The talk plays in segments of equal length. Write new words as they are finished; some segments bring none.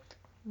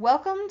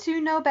Welcome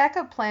to No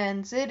Backup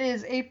Plans. It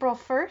is April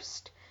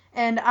 1st,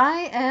 and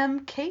I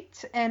am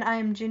Kate, and I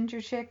am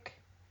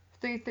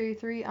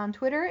GingerChick333 on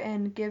Twitter,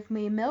 and Give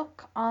Me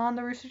Milk on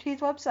the Rooster Teeth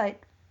website.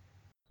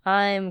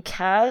 I'm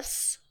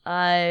Cass.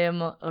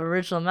 I'm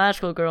original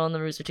magical girl on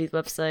the Rooster Teeth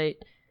website.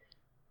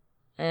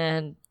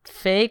 And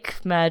fake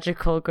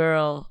magical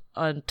girl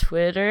on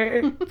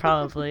Twitter.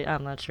 Probably.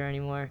 I'm not sure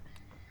anymore.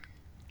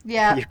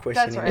 Yeah, You're that's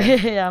questioning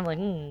right. Yeah, I'm like,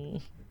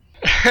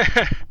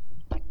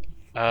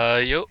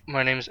 Yo,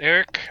 my name's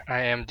Eric.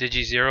 I am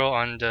DigiZero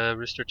on the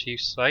Rooster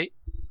Teeth site.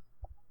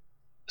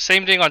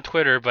 Same thing on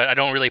Twitter, but I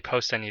don't really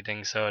post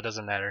anything, so it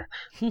doesn't matter.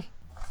 I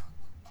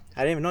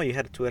didn't even know you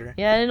had a Twitter.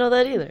 Yeah, I didn't know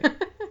that either.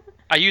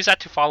 I use that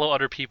to follow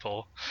other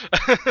people.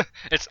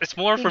 it's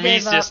more He for me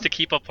gave up. just to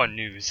keep up on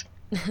news.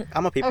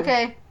 I'm a people.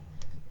 Okay.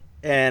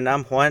 And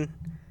I'm Juan,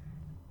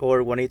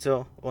 or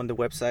Juanito, on the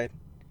website.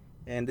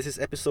 And this is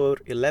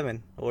episode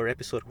 11, or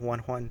episode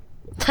Juan.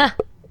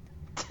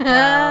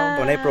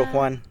 Wow. On April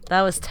 1.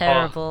 That was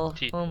terrible.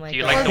 do you- Oh my do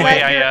you god. like the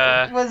way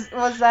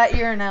Was that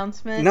your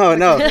announcement? No,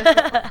 no. Do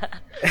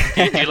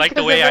you like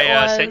the 'Cause way if it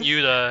I was- sent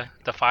you the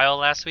file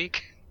last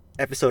week?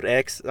 Episode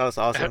X. That was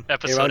awesome.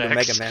 Episode Around the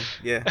X. Mega Man.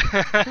 Yeah.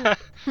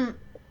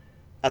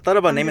 I thought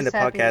about I'm naming the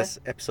just happy podcast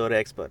Episode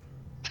X, but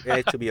yeah,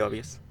 it to be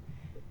obvious.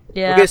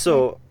 Yeah. Okay,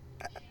 so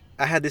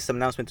I had this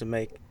announcement to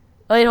make.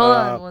 Wait, hold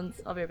uh, on.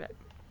 I'll be right back.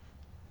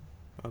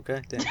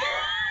 Okay, then.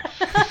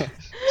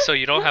 So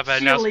you don't have an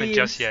She announcement leaves.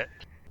 just yet.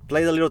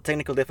 Play the little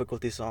technical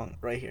difficulty song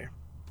right here.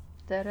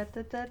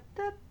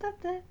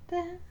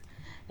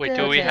 Wait,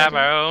 do we have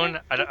our own?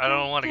 I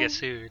don't want to get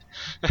sued.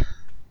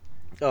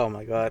 Oh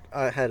my god,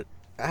 I have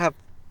a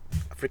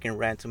freaking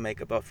rant to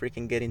make about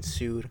freaking getting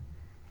sued.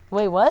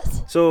 Wait, what?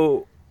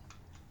 So,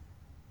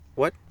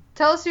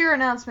 Tell us your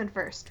announcement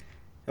first.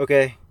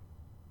 okay,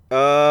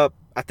 I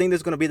think this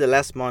is gonna be the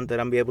last month that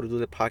I'm be able to do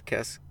the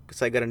podcast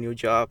because I got a new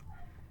job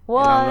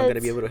What? and I'm not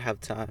gonna be able to have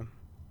time.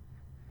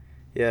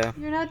 Yeah,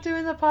 You're not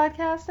doing the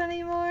podcast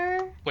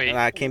anymore? Wait, and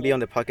I can't be on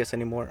the podcast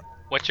anymore.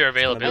 what's your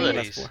It's gonna be the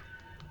last availabilities? one.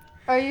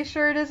 Are you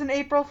sure it isn't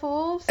April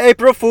Fool's?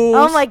 April Fools!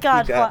 Oh my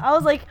god. You got- I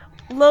was like,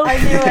 low I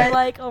knew it.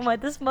 like, oh my,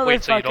 this motherfucker.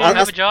 Wait, so you don't I-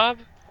 have a job?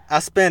 I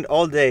spent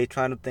all day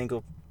trying to think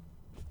of,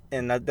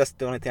 and that's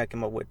the only thing I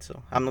came up with.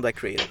 So I'm not that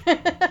creative.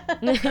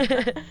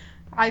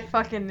 I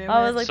fucking knew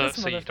I it. was like, So, this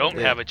so you don't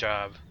motherfucker. have a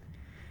job.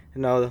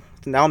 No,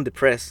 now I'm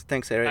depressed.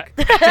 Thanks, Eric.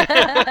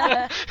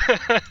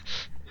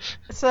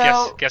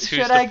 So guess who's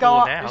should the I go fool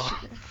on? now?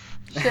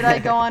 Should I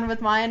go on with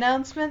my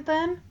announcement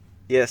then?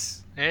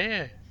 Yes.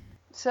 Yeah.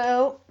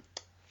 So,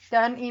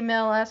 got an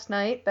email last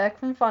night back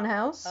from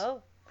Funhouse,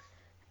 Oh.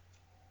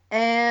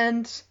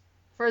 and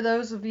for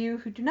those of you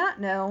who do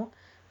not know,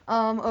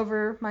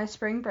 over my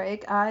spring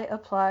break, I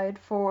applied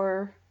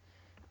for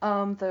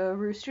the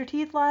Rooster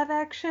Teeth live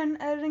action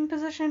editing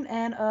position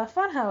and a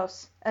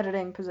Funhouse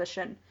editing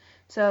position.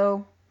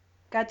 So,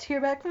 got to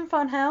hear back from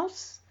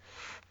Funhouse,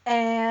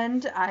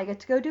 and I get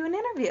to go do an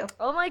interview.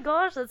 Oh my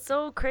gosh, that's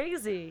so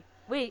crazy.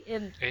 Wait,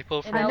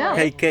 April I know. Fools.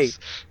 Hey, Kate.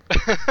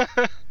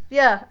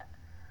 Yeah,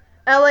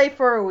 LA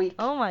for a week.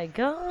 oh my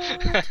god.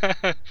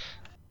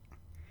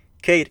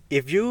 Kate,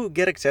 if you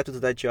get accepted to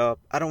that job,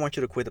 I don't want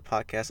you to quit the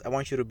podcast. I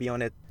want you to be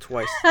on it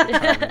twice the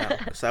time now,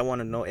 because I want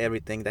to know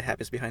everything that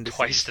happens behind the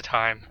Twice scenes. the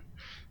time.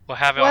 We'll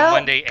have it Well, on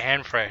Monday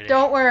and Friday.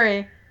 Don't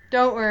worry.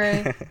 Don't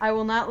worry. I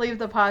will not leave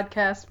the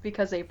podcast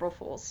because April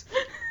Fools.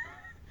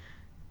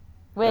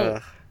 Wait,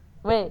 Ugh.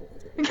 wait.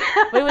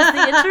 Wait, was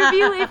the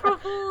interview April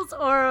Fool's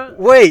or?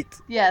 Wait,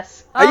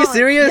 Yes. are you Oh,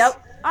 serious?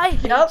 Yep. I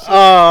hate Yep. you. I hate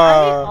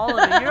Oh, all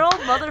of you. You're all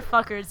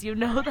motherfuckers. You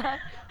know that.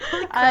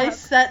 Holy I crap.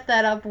 set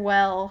that up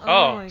well.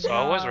 Oh, my so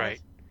I was God.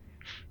 right.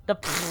 The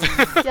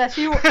Yes,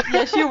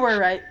 you were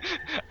right.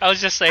 I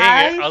was just saying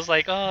I- it. I was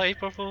like, oh,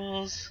 April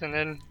Fools. And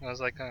then I was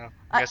like, oh,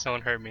 I guess no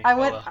one heard me. I Oh,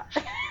 went. well.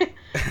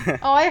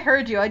 Oh, I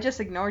heard you. I just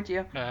ignored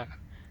you. Uh,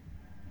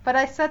 But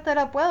I set that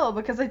up well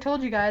because I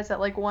told you guys at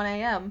like 1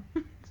 a.m.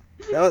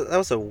 that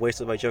was a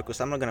waste of a joke,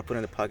 because I'm not going to put it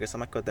in the podcast. I'm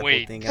going to cut that whole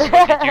wait, thing so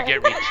out. did you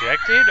get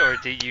rejected or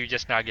did you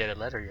just not get a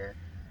letter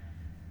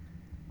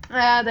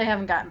yet? They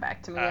haven't gotten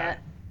back to me yet.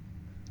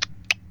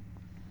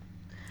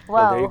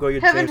 Well, there you go,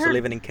 your Haven't dreams of heard-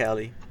 living in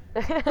Cali.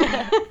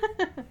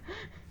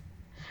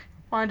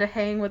 Wanted to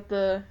hang with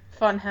the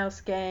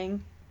Funhouse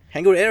gang.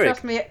 Hang with Eric.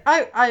 Trust me,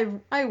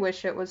 I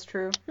wish it was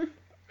true.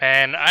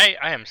 Man, I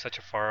am such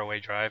a faraway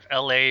drive.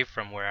 LA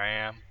from where I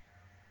am.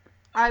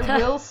 I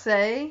will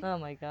say Oh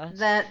my gosh.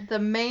 that the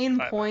main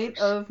 5 point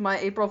hours. of my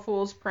April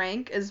Fool's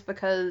prank is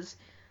because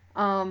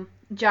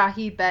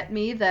Jahi bet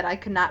me that I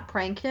could not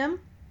prank him.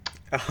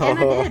 And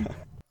I did.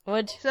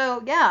 Would?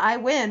 So, yeah, I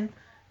win.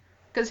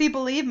 Because he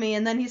believed me,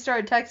 and then he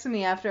started texting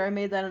me after I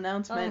made that Oh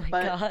announcement. my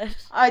but gosh.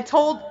 I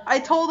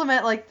told him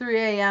at like 3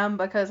 a.m.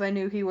 because I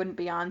knew he wouldn't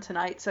be on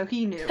tonight, so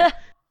he knew.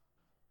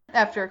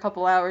 After a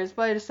couple hours,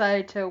 but I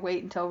decided to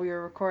wait until we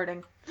were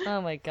recording. Oh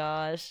my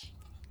gosh.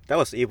 That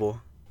was evil.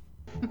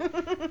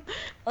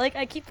 Like,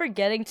 I keep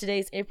forgetting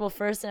today's April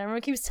 1st, and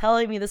everyone keeps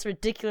telling me this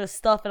ridiculous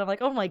stuff, and I'm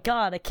like, oh my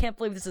god, I can't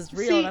believe this is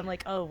real, See, and I'm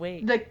like, oh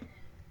wait.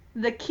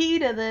 the key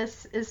to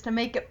this is to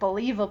make it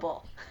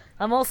believable.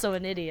 I'm also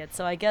an idiot,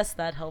 so I guess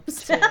that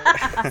helps too.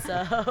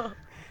 So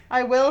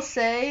I will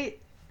say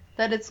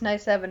that it's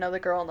nice to have another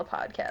girl on the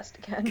podcast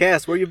again.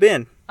 Cass, where you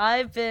been?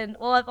 I've been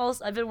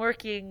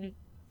working.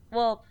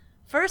 Well,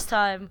 first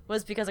time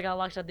was because I got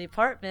locked out of the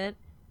apartment.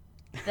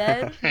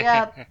 Then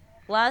Yeah,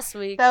 last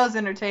week that was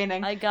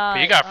entertaining. I got.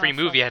 But you got a free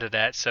movie out of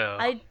that, so.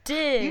 I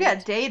did. You got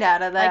a date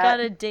out of that. I got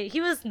a date. He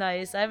was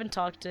nice. I haven't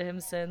talked to him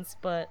since,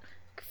 but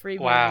free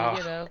movie, Wow.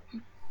 you know.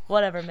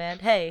 Whatever, man.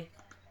 Hey,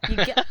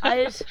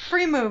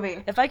 Free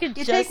movie. if I could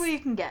You just take what you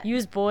can get.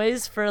 use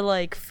boys for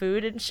like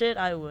food and shit,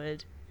 I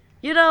would.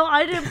 You know,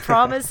 I didn't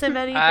promise him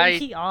anything.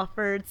 He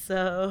offered,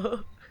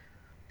 so.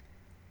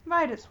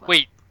 Might as well.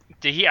 Wait,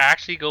 did he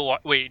actually go?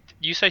 Wait,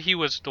 you said he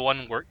was the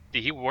one work.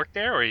 Did he work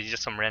there, or is he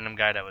just some random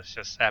guy that was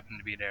just happened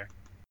to be there?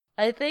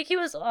 I think he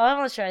was. I'm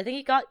not sure. I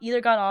think he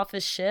either got off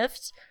his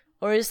shift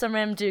or he's some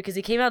random dude because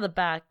he came out of the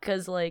back.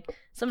 Because like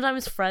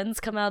sometimes friends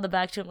come out of the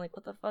back to him like,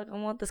 "What the fuck? I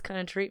want this kind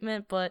of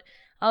treatment." But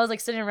I was like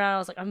sitting around. I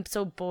was like, "I'm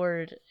so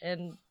bored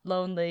and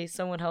lonely.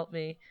 Someone help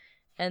me."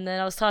 And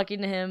then I was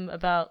talking to him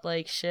about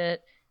like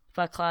shit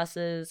about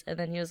classes, and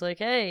then he was like,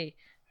 "Hey,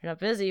 you're not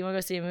busy. You want to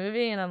go see a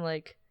movie?" And I'm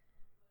like,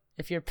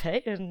 "If you're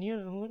paying, you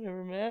know,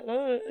 whatever, man.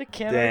 I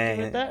can't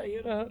argue with that,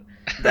 you know."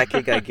 That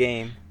kid got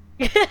game.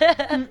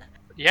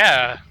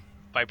 Yeah,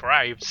 by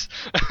bribes.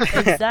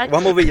 Exactly.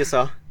 What movie you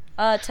saw?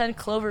 10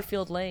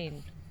 Cloverfield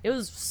Lane. It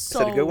was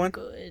so a good one?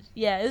 good.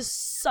 Yeah, it was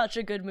such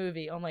a good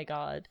movie. Oh my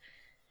god.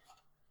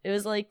 It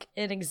was like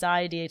an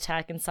anxiety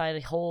attack inside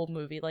a whole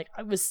movie. Like,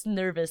 I was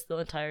nervous the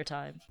entire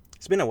time.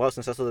 It's been a while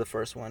since I saw the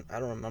first one. I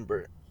don't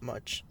remember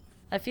much.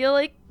 I feel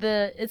like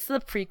it's the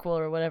prequel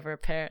or whatever,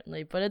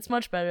 apparently, but it's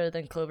much better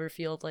than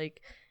Cloverfield.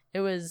 Like, it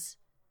was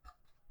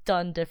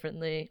done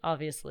differently,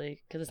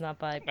 obviously, because it's not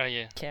by Oh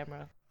yeah.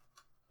 camera.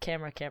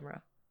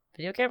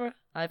 Video camera?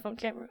 iPhone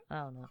camera? I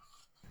don't know.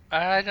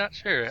 I'm not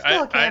sure.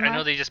 Still a I camera.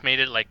 know they just made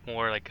it like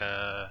more like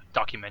a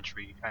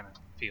documentary kind of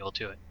feel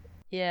to it.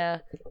 Yeah,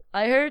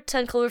 I heard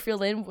 10 Cloverfield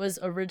Lane was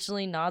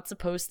originally not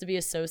supposed to be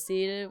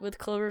associated with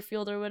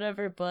Cloverfield or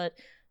whatever, but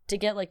to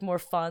get like more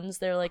funds,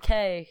 they're like,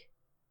 "Hey,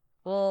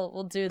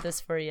 we'll do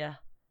this for you,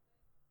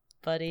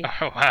 buddy."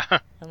 Oh wow.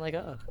 I'm like,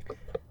 "Oh,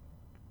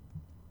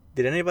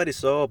 Did anybody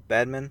saw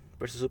Batman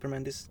versus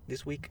Superman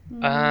this week?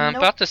 I'm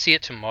Nope. about to see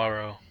it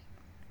tomorrow.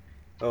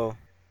 Oh,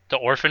 The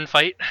orphan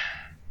fight.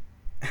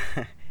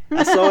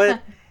 I saw it,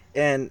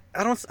 and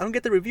I don't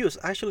get the reviews.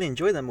 I actually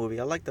enjoyed that movie.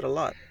 I liked it a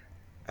lot.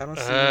 I don't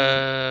see.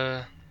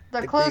 The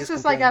the closest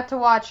biggest I complaint. got to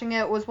watching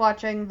it was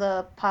watching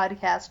the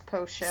podcast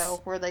post show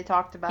where they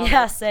talked about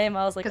yeah, it. same."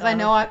 I was like, Because I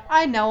know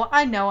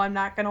I'm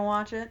not gonna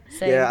watch it.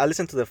 same. Yeah, I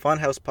listened to the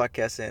Funhouse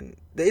podcast, and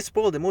they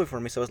spoiled the movie for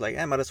me. So I was like,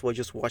 I might as well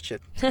just watch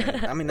it.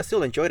 And, I mean, I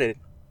still enjoyed it.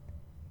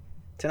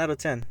 10 out of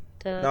 10.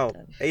 No,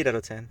 8 out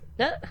of 10.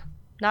 Yeah,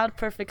 not a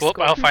perfect Well,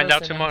 score. I'll find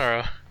out Close enough.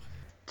 tomorrow.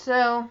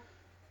 So,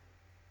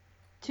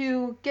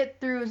 to get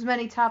through as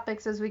many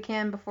topics as we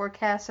can before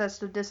Cass has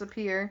to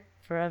disappear.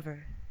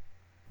 Forever.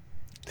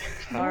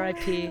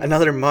 R.I.P.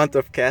 Another month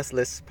of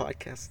castless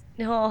podcast.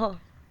 No.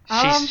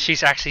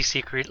 She's actually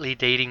secretly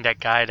dating that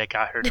guy that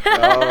got her.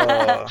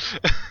 Oh.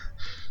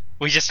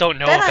 We just don't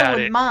know Then I about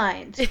would it.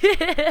 mind.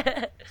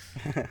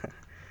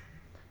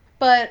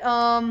 But,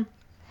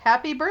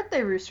 happy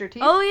birthday, Rooster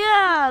Teeth. Oh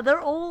yeah,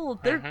 they're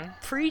old. They're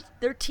Mhm.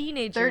 they're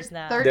teenagers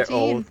now. 13. They're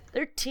old.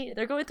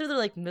 They're going through their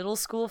like middle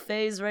school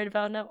phase right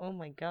about now. Oh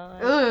my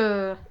god.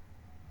 Ugh. Ugh.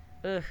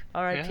 Yeah,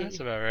 R.I.P. that's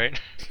about right.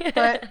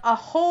 But a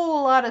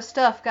whole lot of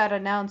stuff got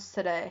announced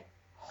today.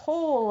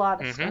 Whole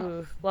lot of Mhm. stuff.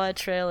 Ooh, a lot of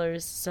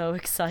trailers. So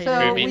excited. So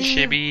Ruby and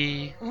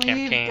we've- Chibi, Camp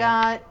We've Can.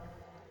 got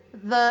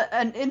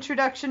an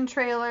introduction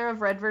trailer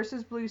of Red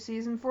vs. Blue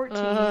season 14.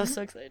 Oh,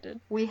 so excited.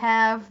 We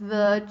have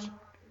the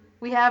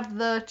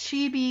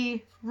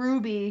Chibi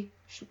Ruby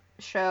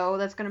show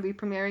that's going to be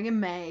premiering in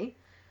May.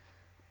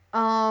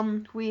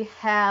 We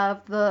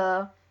have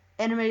the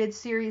animated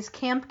series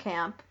Camp,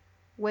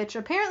 which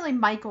apparently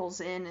Michael's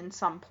in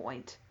some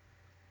point.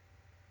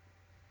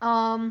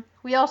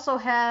 We also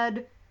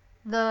had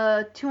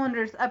the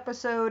 200th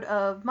episode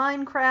of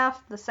Minecraft,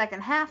 the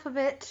second half of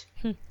it,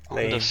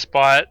 Lame. The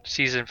Spot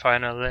season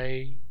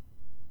finale.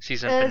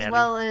 Season as finale.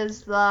 well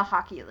as the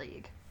Hockey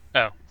League.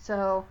 Oh.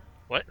 So,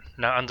 What?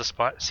 Not on the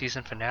Spot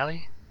season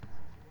finale?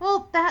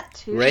 well, that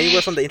too. Ray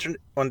was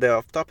on the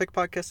Off Topic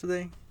podcast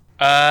today.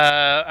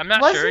 I'm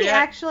not Was sure he yet.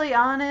 actually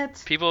on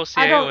it? People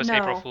say I it don't was know.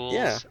 April Fool's.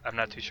 Yeah. I'm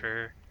not too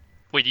sure.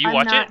 Wait, did you I'm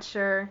watch not it?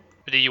 sure.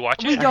 Did you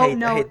watch We it? I don't hate- I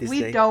know. hate this We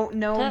day. don't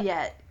know Huh.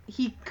 yet.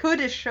 He could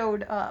have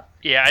showed up.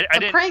 Yeah, I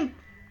didn't. Prank,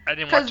 I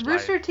didn't watch because live.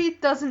 Rooster Teeth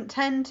doesn't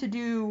tend to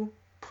do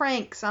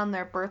pranks on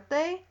their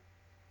birthday.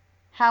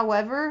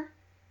 However,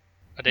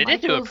 But they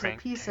did do a Michael's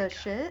prank. piece of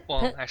shit.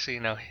 Well, actually,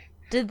 no.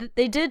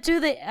 They did do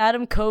the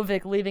Adam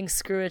Kovic leaving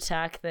Screw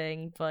Attack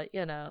thing, but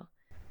you know.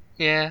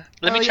 Yeah.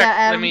 Let Oh, me yeah, check. Let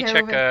Adam me Kovic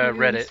check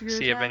doing Reddit. Screw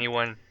See if Attack.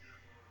 anyone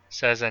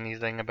says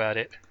anything about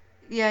it.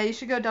 Yeah, you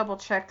should go double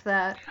check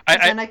that. I-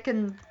 And then I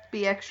can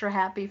be extra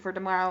happy for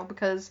tomorrow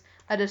because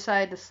I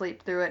decided to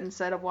sleep through it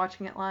instead of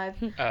watching it live.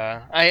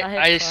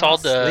 I saw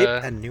Sleep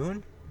the at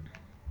noon?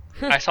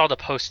 I saw the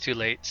post too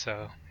late,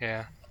 so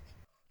yeah.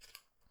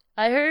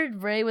 I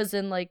heard Ray was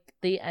in like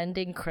the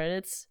ending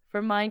credits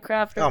for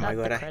Minecraft. Or Oh my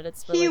not God, the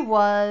credits, but He like,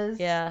 was.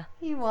 yeah,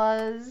 He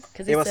was.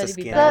 because It he was said a he'd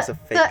be skin. back. It was a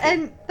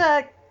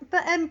fake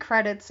The end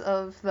credits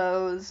of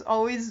those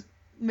always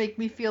make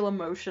me feel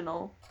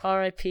emotional.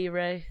 R.I.P.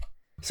 Ray.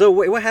 So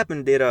wait, what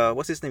happened? Did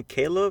what's his name,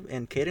 Caleb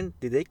and Caden?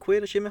 Did they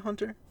quit Achievement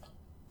Hunter?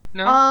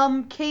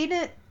 No.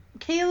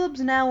 Caleb's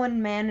now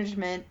in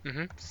management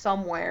Mhm.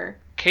 somewhere.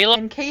 Caleb.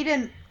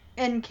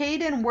 And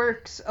Caden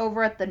works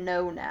over at the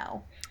No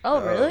now.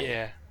 Oh, really?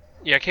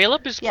 Yeah.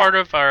 Caleb is part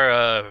of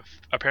our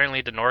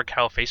apparently the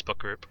NorCal Facebook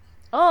group.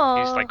 Oh,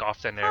 He's like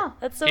often there. Oh,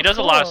 that's so he does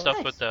cool. a lot of stuff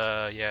Nice.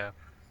 with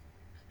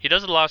He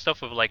does a lot of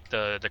stuff with like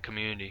the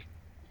community.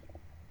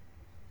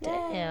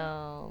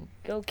 Damn.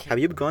 Go Caleb. Have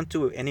you gone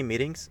to any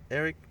meetings,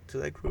 Eric, to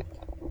that group?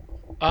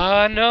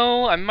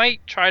 No, I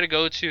might try to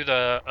go to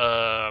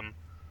the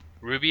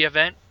Ruby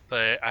event,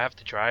 but I have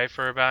to drive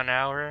for about an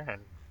hour,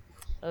 and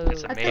Oh.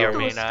 That's I May think or the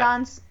may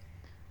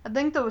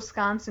not.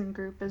 Wisconsin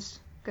group is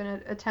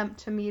gonna attempt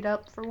to meet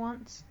up for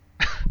once.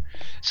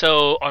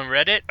 So on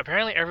Reddit,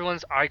 apparently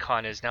everyone's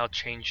icon is now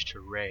changed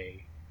to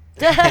Ray.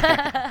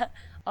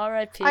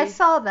 R.I.P. I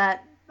saw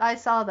that.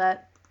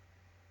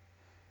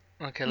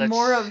 Okay, let's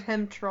More of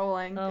him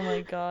trolling. Oh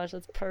my gosh,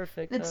 that's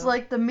perfect. It's though.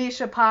 like the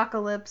Misha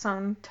apocalypse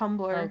on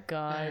Tumblr, Oh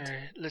god.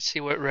 Alright, let's see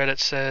what Reddit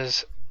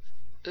says.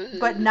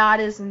 but not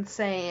as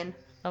insane.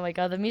 Oh my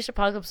god, the Misha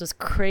Apocalypse was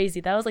crazy.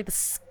 That was like the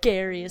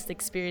scariest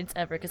experience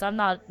ever because I'm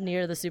not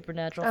near the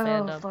supernatural Oh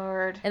fandom.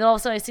 lord. And all of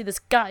a sudden I see this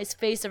guy's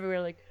face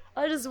everywhere like,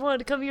 I just wanted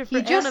to come here for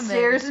He just anime.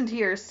 stares into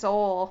your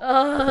soul.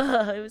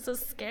 It was so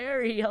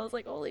scary. I was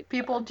like, holy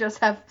People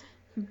have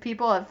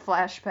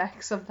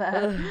flashbacks of that.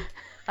 Ugh.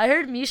 I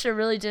heard Misha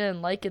really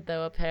didn't like it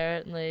though,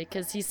 apparently,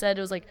 because he said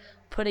it was like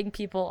putting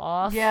people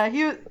off Yeah,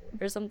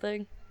 or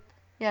something.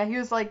 he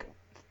was like,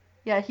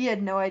 yeah, he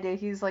had no idea.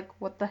 He was like,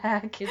 what the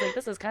heck? He's like,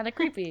 this is kind of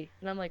creepy.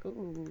 And I'm like,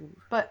 ooh.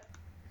 But,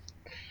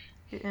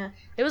 yeah.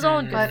 It was all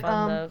in good But,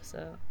 fun though,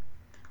 so.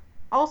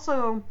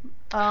 Also,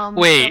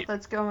 Wait, stuff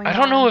that's going I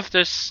don't on. know if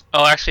this.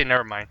 Oh, actually,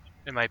 never mind.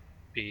 It might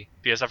be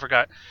because I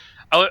forgot.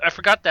 I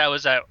forgot that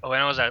when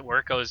I was at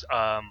work, I was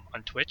on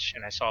Twitch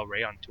and I saw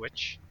Ray on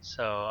Twitch.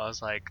 So I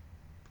was like,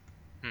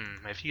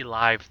 if he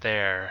live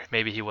there,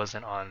 maybe he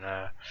wasn't on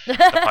the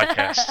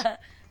podcast.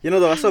 You know,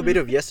 though, I saw a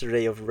video of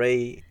yesterday of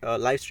Ray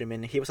live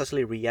streaming. He was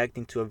actually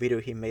reacting to a video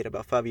he made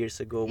about 5 years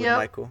ago with Yep.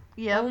 Michael.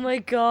 Yep. Oh my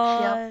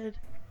god.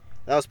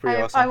 That was pretty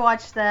I awesome.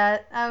 watched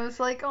that. I was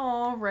like,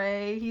 oh,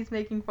 Ray, he's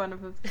making fun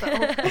of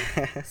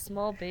himself.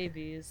 Small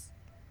babies.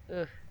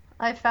 Ugh.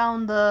 I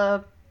found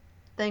the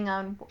thing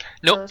on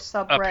Nope. the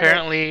subreddit.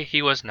 Apparently,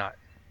 he was not.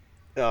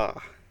 Oh.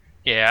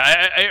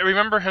 Yeah, I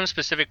remember him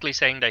specifically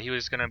saying that he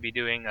was gonna be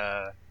doing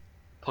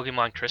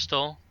Pokemon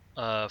Crystal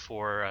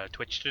for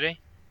Twitch today.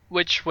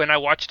 Which, when I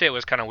watched it,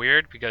 was kind of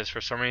weird because for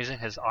some reason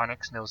his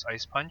Onyx knows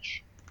Ice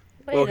Punch.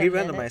 Well, Wait he a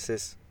minute.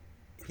 randomizes.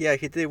 Yeah,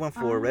 he did one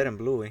for Red and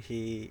Blue, and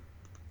he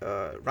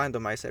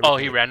randomized everything. Oh,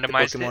 he like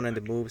randomized the Pokemon it? and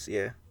the moves,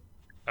 yeah.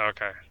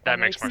 Okay, that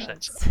makes more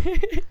sense.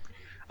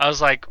 I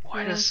was like,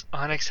 why does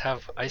Onyx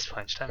have Ice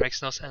Punch? That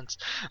makes no sense.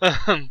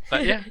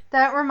 But yeah.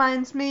 That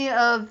reminds me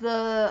of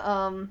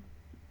the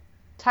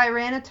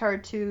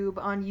Tyranitar tube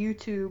on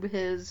YouTube,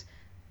 his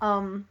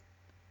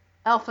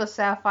Alpha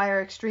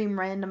Sapphire Extreme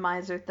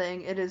Randomizer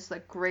thing. It is the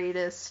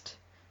greatest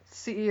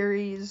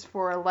series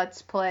for a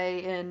Let's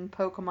Play in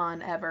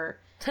Pokemon ever.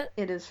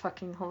 It is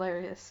fucking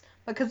hilarious.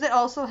 Because it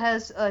also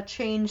has a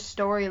changed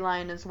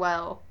storyline as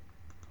well.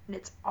 And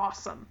it's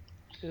awesome.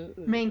 Ooh.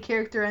 Main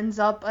character ends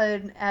up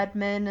an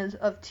admin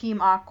of Team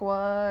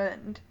Aqua,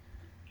 and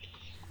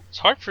It's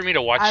hard for me to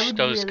I watch would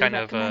those really kind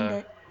of recommend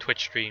it. Twitch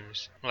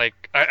streams.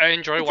 Like, I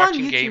enjoy It's on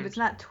watching YouTube, games. it's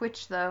not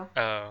Twitch though.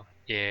 Oh,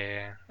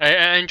 yeah.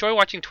 I enjoy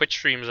watching Twitch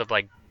streams of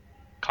like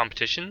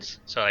competitions,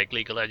 so like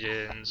League of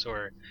Legends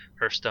or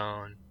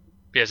Hearthstone,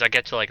 because I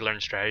get to like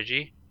learn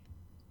strategy.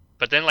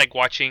 But then like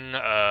watching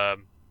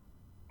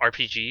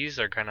RPGs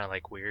are kind of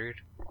like weird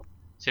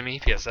to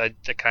me because I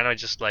kind of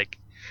just like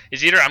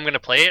it's either I'm gonna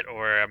play it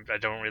or I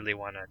don't really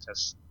want to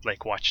just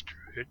like watch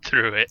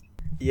through it.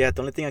 Yeah,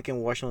 the only thing I can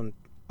watch on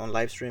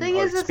live stream Thing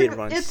are is, speed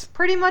runs. it's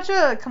pretty much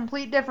a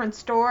complete different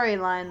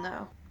storyline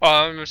though.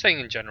 I'm saying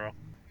in general.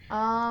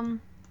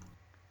 I'm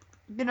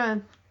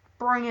gonna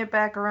bring it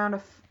back around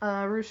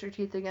to Rooster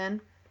Teeth again.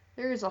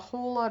 There is a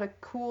whole lot of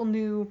cool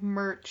new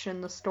merch in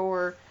the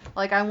store.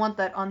 Like, I want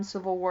that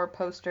Uncivil War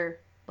poster,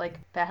 like,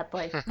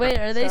 badly. Wait,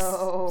 are they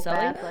so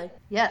selling? badly.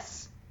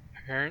 Yes.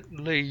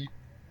 Apparently.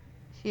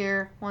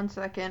 Here, 1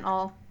 second.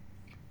 I'll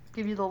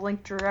give you the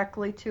link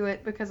directly to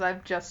it because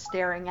I'm just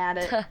staring at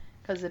it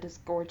because it is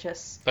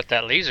gorgeous. But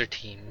that laser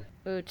team.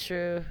 Oh,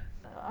 true.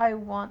 I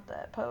want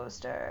that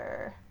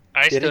poster.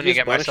 I Did still you need to just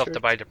get buy the myself to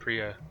shirt? buy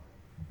Depria.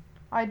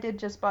 I did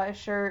just buy a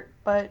shirt,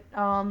 but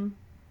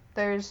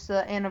there's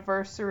the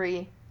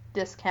anniversary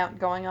discount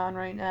going on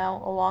right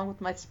now, along with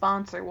my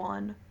sponsor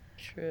one.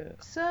 True.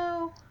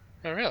 So,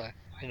 Oh really?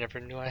 I never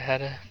knew I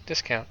had a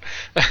discount.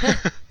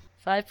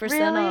 5%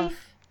 Really? off.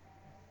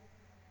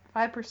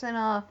 5%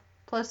 off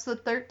plus the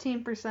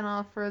 13%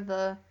 off for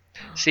the.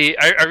 See,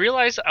 I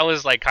realized I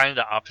was like kind of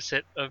the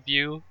opposite of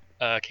you,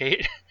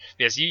 Kate.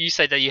 Because you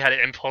said that you had an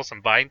impulse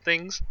on buying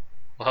things.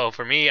 Well,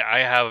 for me, I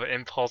have an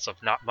impulse of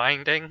not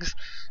buying things.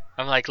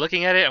 I'm like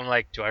looking at it. I'm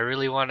like, do I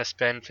really want to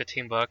spend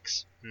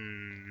 $15?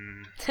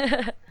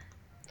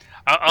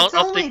 It's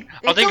only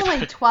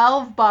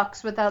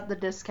 $12 without the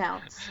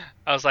discounts.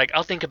 I was like,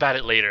 I'll think about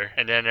it later,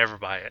 and then never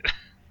buy it.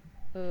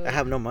 Ooh. I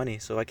have no money,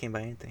 so I can't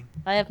buy anything.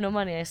 I have no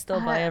money. I still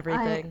buy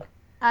everything.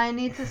 I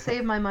need to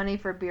save my money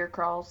for beer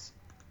crawls.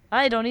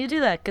 I don't need to do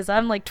that because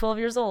I'm like 12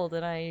 years old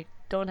and I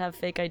don't have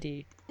fake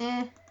ID.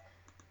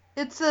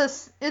 It's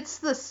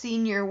the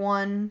senior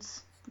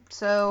ones,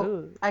 so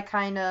Ooh. I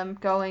kind of am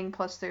going.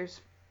 Plus,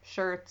 there's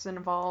shirts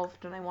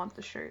involved, and I want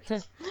the shirts.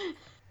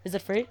 Is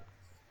it free?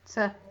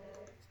 So,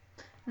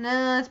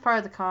 no, it's part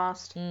of the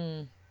cost,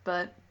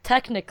 but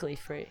Technically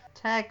free.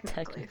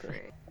 technically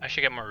free. I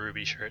should get more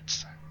Ruby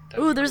shirts.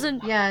 That'd Ooh, be there's cool.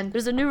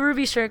 there's a new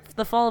Ruby shirt for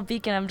the Fall of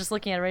Beacon. I'm just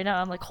looking at it right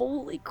now. I'm like,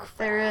 holy crap.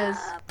 There is.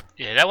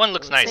 Yeah, that one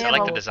looks nice. They I have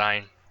like a- the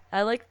design.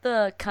 I like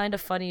the kind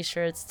of funny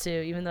shirts too,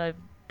 even though I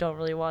don't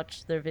really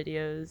watch their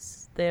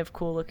videos. They have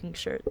cool looking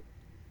shirts.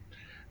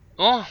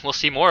 Oh, we'll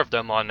see more of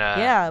them on.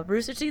 Yeah,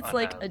 Rooster Teeth's on,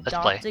 like Let's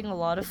Play. adopting a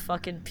lot of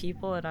fucking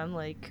people, and I'm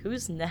like,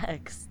 who's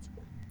next?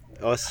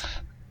 Us.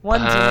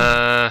 One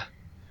day.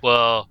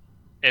 Well,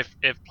 if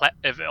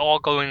all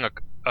going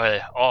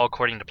all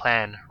according to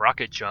plan,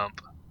 Rocket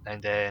Jump,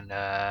 and then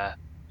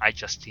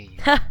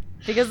iJustine.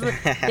 Because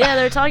yeah,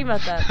 they're talking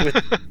about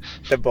that.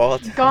 The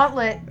bald.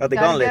 Gauntlet. Oh, the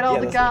Gotta Gauntlet, get all yeah,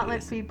 the that's what it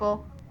Gauntlet is.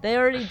 people. They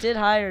already did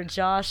hire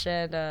Josh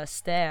and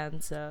Stan,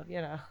 so you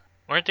know.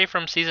 Weren't they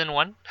from season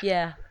 1?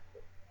 Yeah,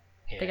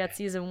 Yeah. they got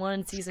season 1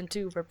 and season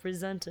 2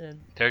 represented.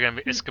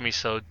 It's gonna be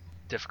so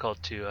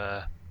difficult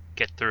to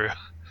get through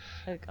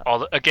Oh, God. all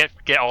the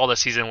get all the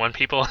season 1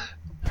 people.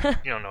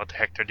 You don't know what the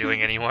heck they're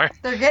doing anymore.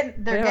 They're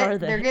getting Where are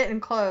they? they're getting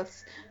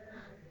close.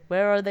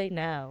 Where are they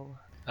now?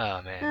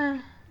 Oh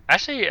man.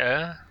 Actually,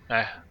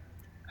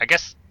 I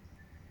guess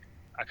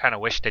I kind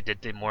of wish they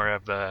did more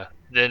of the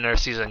inner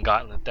season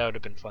Gauntlet. That would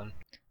have been fun.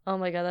 Oh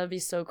my god, that'd be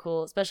so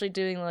cool. Especially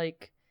doing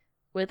like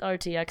with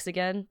RTX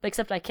again.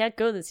 Except I can't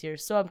go this year,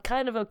 so I'm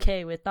kind of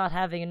okay with not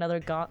having another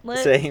gauntlet.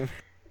 Same.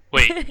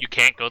 Wait, you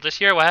can't go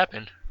this year? What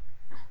happened?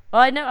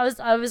 Well, I know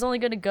I was only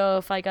gonna go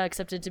if I got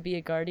accepted to be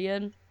a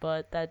guardian,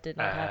 but that did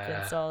not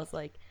happen. So I was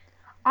like,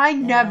 I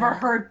never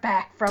heard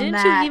back from didn't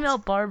that. you email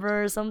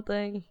Barbara or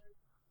something?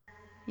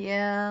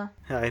 Yeah.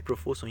 April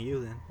Fool's on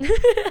you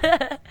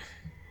then.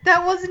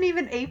 That wasn't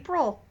even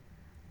April.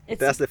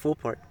 That's the full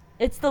part.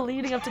 It's the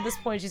leading up to this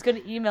point. She's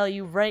gonna email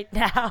you right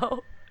now.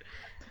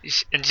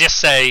 And just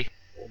say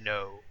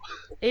no.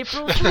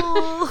 April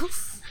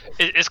Fools.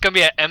 It's gonna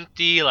be an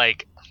empty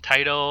like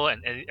title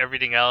and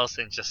everything else,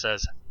 and it just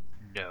says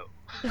no.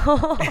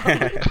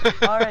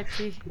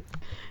 R.I.P.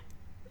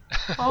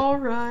 All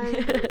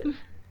right.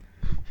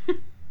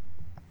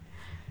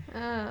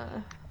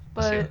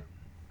 But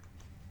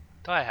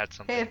Thought I had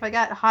something. hey, if I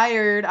got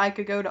hired, I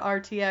could go to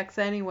RTX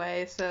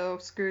anyway. So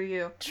screw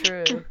you.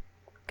 True.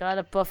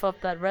 Gotta buff up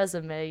that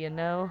resume, you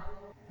know.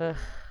 Ugh,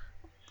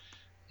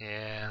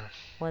 Yeah.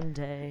 one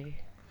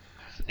day.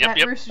 Yep.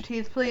 At Rooster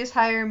Teeth, please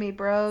hire me,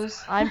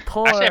 bros. I'm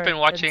poor. Actually, I've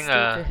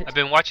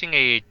been watching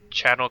a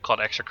channel called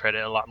Extra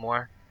Credit a lot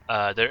more.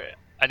 I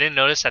didn't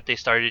notice that they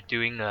started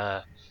doing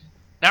not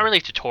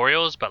really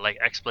tutorials, but like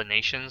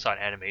explanations on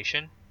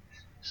animation.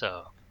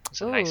 So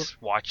it's a nice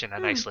watch and a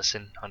nice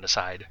listen on the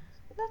side.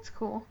 That's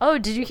cool. Oh,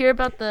 did you hear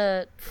about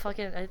the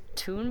fucking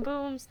Toon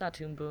Booms? Not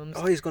Toon Booms.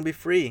 Oh, he's gonna be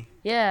free.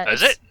 Yeah.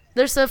 Is it?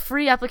 There's a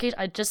free application.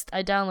 I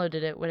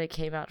downloaded it when it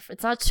came out.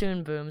 It's not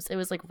Toon Booms. It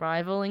was like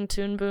rivaling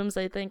Toon Booms,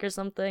 I think, or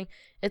something.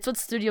 It's what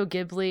Studio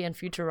Ghibli and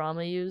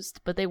Futurama used,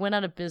 but they went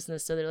out of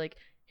business, so they're like,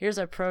 here's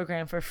our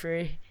program for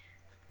free.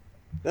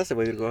 That's the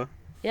way to go.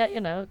 Yeah, you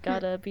know,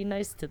 gotta be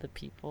nice to the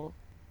people.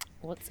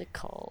 What's it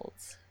called?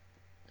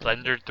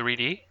 Blender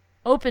 3D.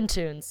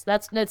 OpenToons.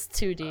 That's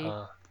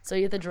 2D. So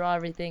you have to draw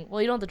everything.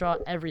 Well, you don't have to draw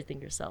everything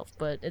yourself,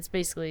 but it's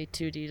basically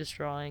 2D just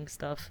drawing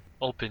stuff.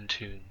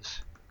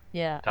 OpenToons.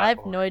 Yeah, I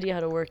have no idea how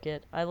to work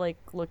it. I like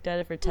looked at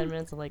it for 10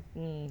 minutes. I'm like,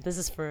 this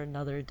is for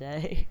another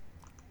day.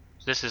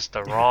 This is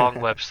the wrong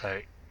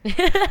website.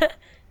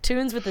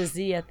 Tunes with a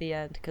Z at the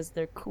end because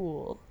they're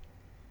cool.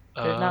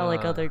 They're not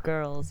like other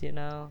girls, you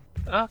know.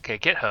 Okay,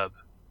 GitHub.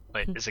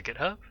 Wait, is it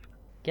GitHub?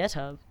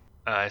 GitHub.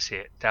 I see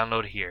it.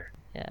 Download here.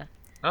 Yeah.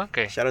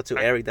 Okay. Shout out to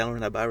Eric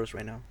downloading that virus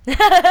right now.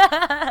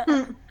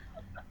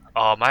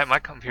 Oh, my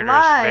computer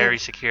Live. is very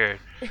secured.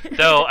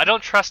 Though I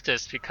don't trust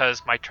this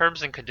because my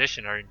terms and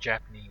condition are in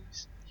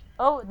Japanese.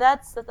 Oh,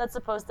 that's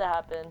supposed to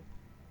happen.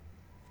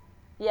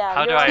 Yeah,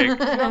 How do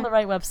you're on the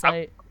right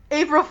website.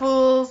 April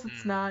Fools.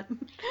 It's not.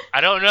 I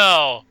don't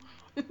know.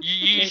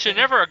 You should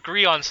never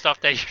agree on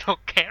stuff that you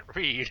can't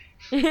read.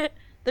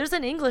 There's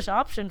an English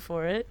option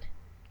for it.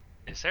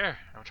 Is there?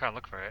 I'm trying to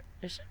look for it.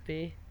 There should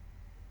be.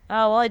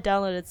 Oh, well, I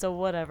downloaded it, so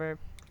whatever.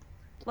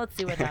 Let's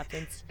see what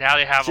happens. Now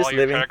they have Just all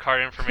your living. credit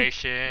card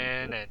information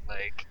and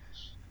like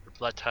your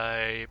blood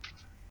type.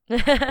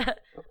 I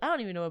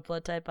don't even know what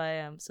blood type I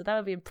am, so that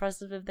would be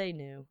impressive if they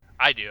knew.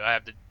 I do. I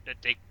have to.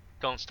 They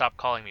don't stop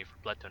calling me for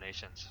blood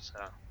donations. So,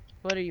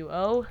 What are you,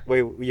 O?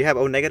 Wait, you have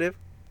O negative?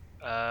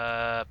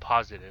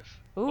 positive,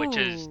 which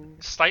is Ooh.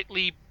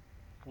 slightly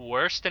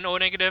worse than O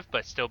negative,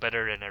 but still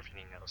better than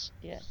everything else.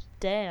 Yeah.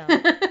 Damn.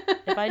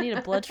 If I need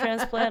a blood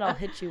transplant, I'll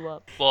hit you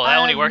up. Well, I that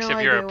only have works no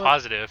if you're idea what-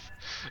 positive.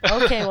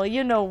 Okay, well,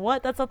 you know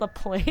what? That's not the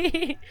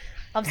point.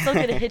 I'm still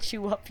gonna hit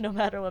you up no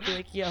matter what. Be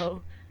like,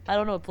 yo, I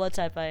don't know what blood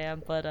type I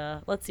am,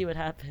 but let's see what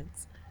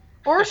happens.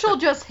 Or she'll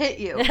just hit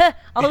you.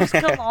 I'll just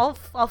come.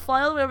 I'll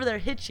fly all the way over there,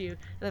 hit you, and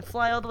then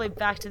fly all the way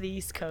back to the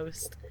East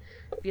Coast.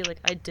 Be like,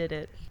 I did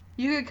it.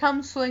 You could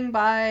come swing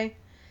by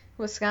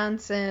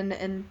Wisconsin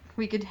and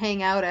we could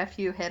hang out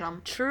after you hit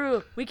them.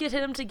 True. We could hit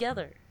them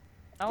together.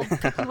 I'll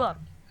pick you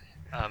up.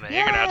 Oh man,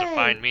 you're gonna have to Yay!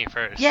 find me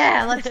first.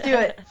 Yeah, let's do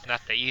it.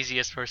 Not the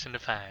easiest person to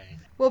find.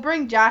 We'll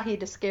bring Jahi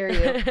to scare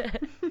you.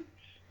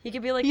 He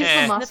could be like He's a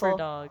the sniffer muscle.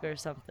 dog or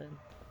something.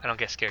 I don't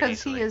get scared Because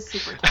easily. he is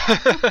super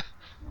tall.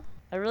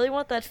 I really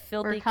want that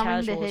filthy We're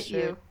coming to casual hit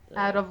shirt. you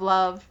out of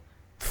love.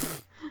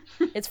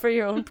 It's for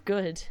your own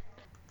good.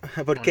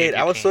 But Only Kate, you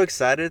I was can. so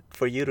excited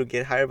for you to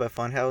get hired by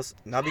Funhouse,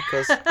 not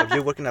because of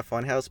you working at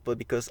Funhouse, but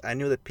because I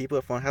knew that people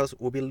at Funhouse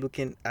will be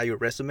looking at your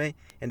resume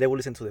and they will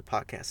listen to the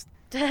podcast.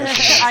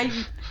 I'm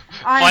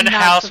One not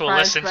house will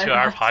surprised listen by to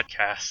our that.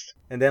 podcast.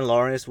 And then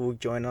Lawrence will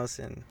join us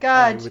and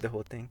God. with the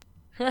whole thing.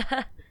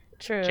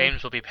 True.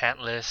 James will be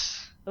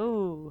pantless.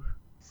 Ooh.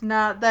 It's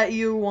not that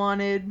you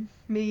wanted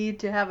me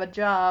to have a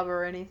job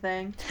or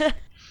anything.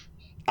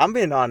 I'm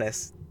being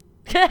honest.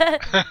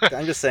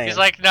 I'm just saying. He's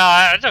like, no,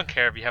 I don't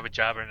care if you have a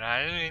job or not.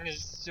 I mean,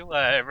 just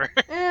whatever.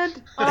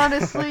 And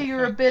honestly,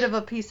 you're a bit of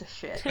a piece of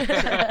shit.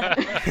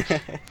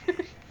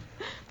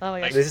 Oh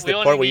my Like, gosh. This is we the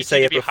only part where you need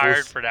say to be April hired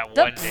Fools. for that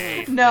Don't- one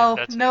day. No,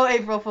 That's no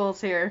April Fools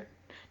here.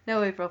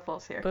 No April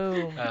Fools here.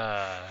 Boom.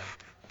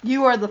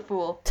 You are the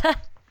fool.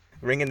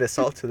 Ringing the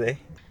salt today.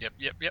 Yep.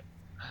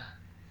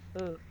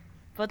 Ooh.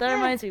 But that Yeah.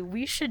 reminds me,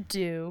 we should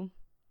do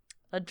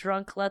a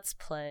drunk let's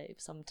play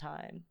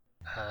sometime.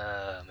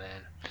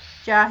 Man.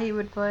 Jahi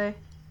would play.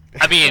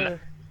 I mean, True.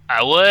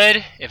 I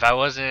would if I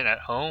wasn't at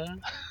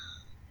home.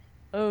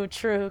 Oh,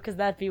 true, because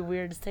that'd be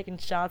weird, just taking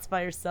shots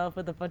by yourself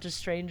with a bunch of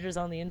strangers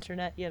on the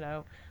internet,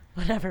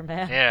 whatever,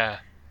 man. Yeah.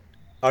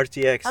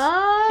 RTX.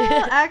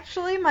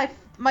 Actually,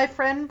 my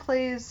friend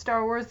plays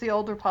Star Wars: The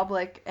Old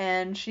Republic,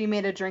 and she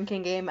made a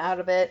drinking game out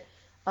of it.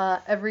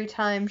 Every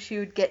time she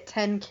would get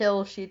 10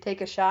 kills, she'd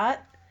take a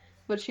shot.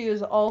 But she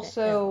was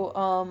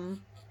also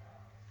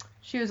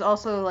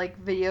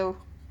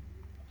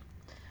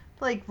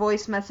like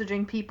voice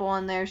messaging people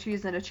on there. She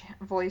was in a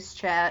voice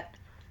chat,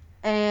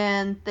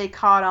 and they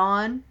caught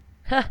on.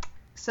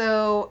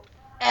 So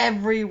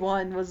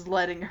everyone was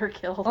letting her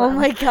kill them. Oh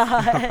my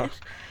god.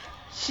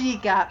 She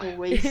got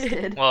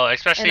wasted. Well,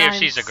 especially and if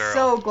she's a girl.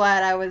 so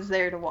glad I was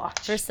there to watch.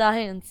 For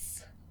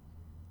science.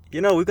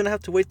 You know, we're gonna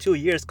have to wait 2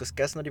 years because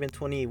Cat's not even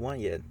 21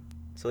 yet.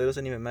 So it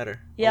doesn't even matter.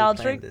 Yeah, We're I'll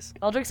playing drink this.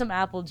 I'll drink some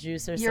apple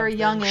juice or You're a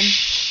something. youngin'.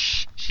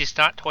 Shh. She's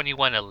not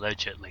 21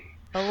 allegedly.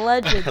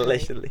 Allegedly.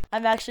 Allegedly.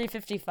 I'm actually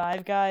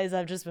 55, guys.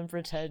 I've just been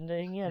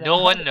pretending,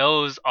 No one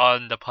knows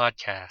on the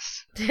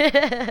podcast.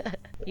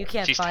 You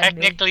can't She's find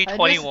technically I just-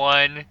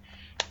 21.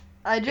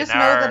 I just in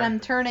know that our- I'm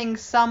turning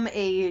some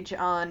age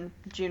on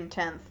June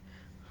 10th.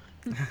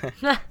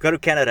 Go to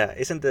Canada.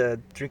 Isn't the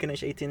drinking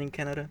age 18 in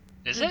Canada?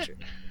 Is it?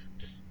 me.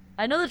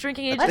 I know the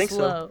drinking age I is think so.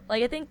 low.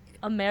 Like, I think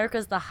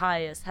America's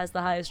has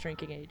the highest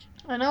drinking age.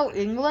 I know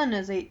England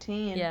is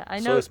 18. Yeah, I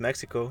So know. is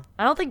Mexico.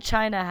 I don't think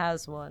China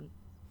has one.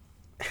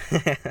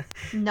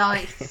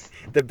 Nice.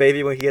 The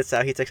baby, when he gets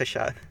out, he takes a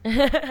shot.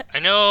 I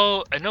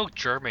know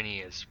Germany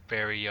is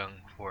very young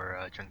for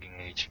drinking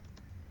age.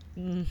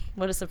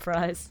 What a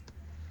surprise.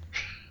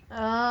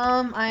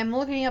 I'm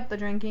looking up the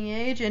drinking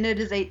age, and it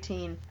is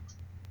 18.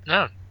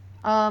 No.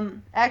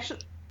 Actually,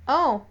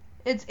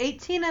 it's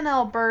 18 in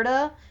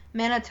Alberta,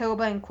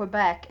 Manitoba, and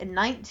Quebec, and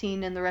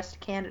 19 in the rest of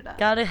Canada.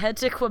 Gotta head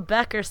to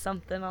Quebec or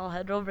something. I'll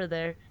head over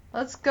there.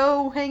 Let's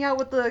go hang out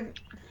with the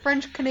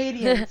French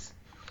Canadians.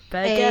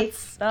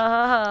 Baguettes.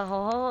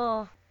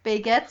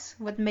 Baguettes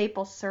with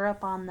maple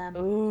syrup on them.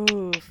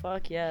 Ooh,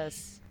 fuck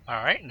yes.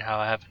 Alright, now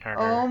I haven't heard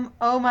her.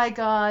 Oh my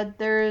god,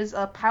 there is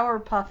a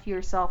Powerpuff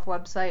Yourself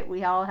website.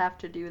 We all have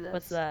to do this.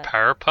 What's that?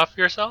 Powerpuff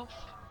yourself?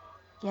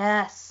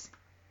 Yes.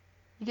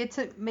 You get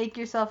to make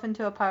yourself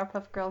into a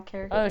Powerpuff Girl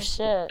character. Oh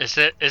shit.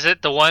 Is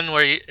it the one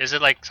where is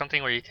it like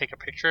something where you take a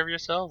picture of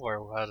yourself,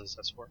 or how does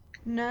this work?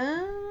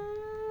 No,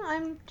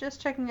 I'm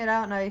just checking it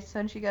out and I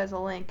sent you guys a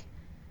link.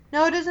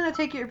 No, it isn't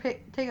take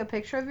a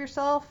picture of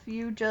yourself.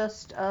 You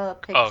just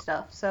pick Oh.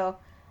 stuff. So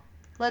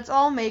let's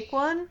all make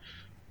one.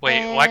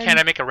 Wait, why can't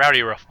I And- make a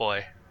rowdy rough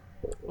boy?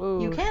 Ooh.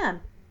 You can.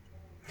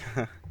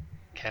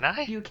 Can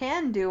I? You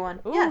can do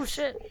one. Ooh, yes.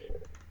 shit.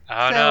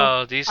 Oh So,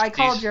 no, these I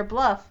called these, your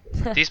bluff.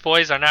 these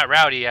boys are not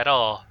rowdy at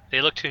all. They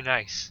look too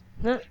nice.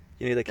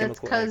 You need the That's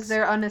chemical because X.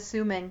 they're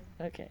unassuming.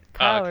 Okay. Oh,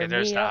 Power okay,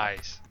 there's me the up.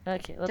 eyes.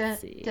 Okay, let's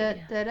see. Da.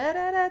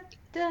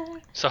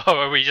 So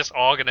are we just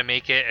all gonna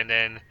make it and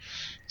then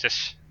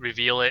just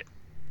reveal it?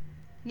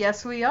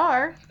 Yes, we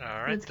are.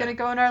 Alright. It's gonna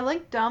go in our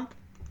link dump.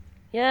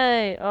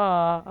 Yay!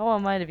 Aw, I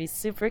want mine to be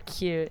super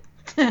cute.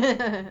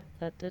 Da,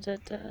 da, da,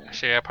 da.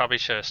 Actually, I probably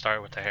should have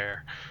started with the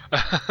hair.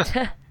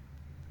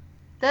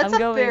 That's I'm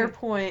a fair going-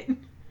 point.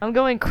 I'm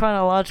going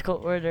chronological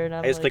order, and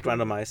I'm I just like, click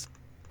randomize.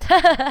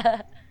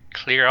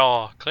 Clear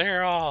all.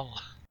 Clear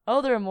all.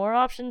 Oh, there are more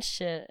options?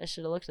 Shit, I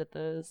should have looked at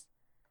those.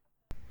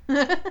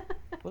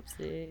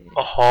 Whoopsie.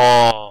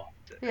 Oh.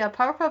 Yeah,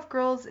 Powerpuff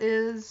Girls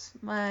is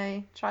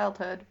my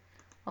childhood,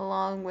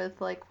 along with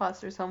like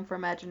Foster's Home for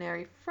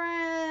Imaginary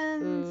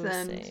Friends Ooh,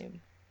 and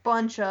same.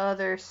 bunch of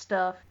other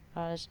stuff.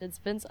 Gosh, it's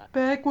been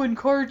Back when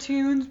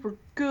cartoons were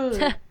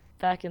good.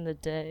 back in the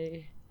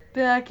day.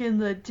 Back in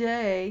the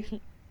day.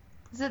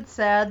 Is it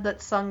sad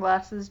that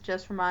sunglasses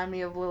just remind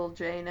me of Little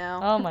J now?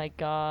 Oh my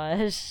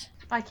gosh.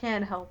 I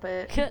can't help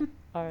it.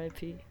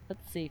 R.I.P.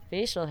 Let's see,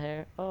 facial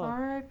hair. Oh,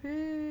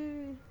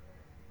 R.I.P.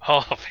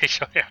 Oh,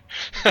 facial hair.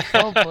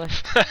 Oh, boy.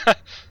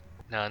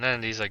 No, none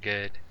of these are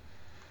good.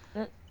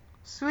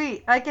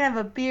 Sweet, I can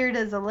have a beard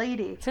as a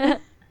lady.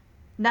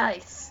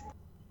 Nice.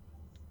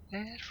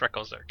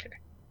 Freckles are okay.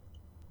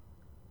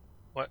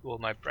 What will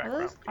my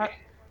background Those be? are-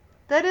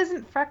 That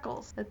isn't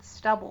freckles, it's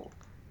stubble.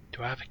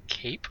 Do I have a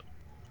cape?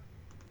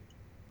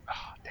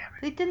 Oh, damn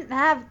it. They didn't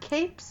have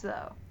capes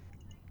though.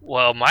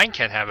 Well, mine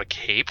can have a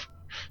cape.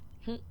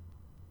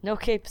 no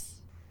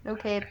capes. No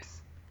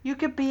capes. You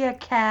could be a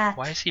cat.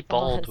 Why is he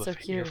bald that's with so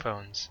cute.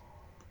 earphones?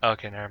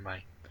 Okay, never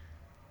mind.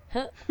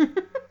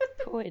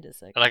 Wait a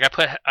second. Like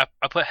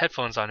I put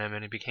headphones on him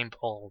and he became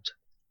bald.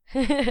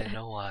 I don't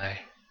know why.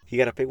 You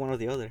gotta pick one or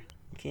the other.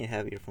 You can't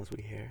have earphones with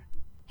your hair.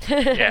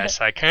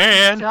 Yes, I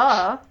can.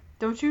 Duh.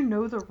 Don't you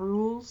know the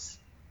rules?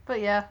 But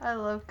yeah, I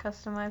love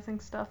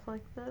customizing stuff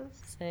like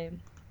this. Same.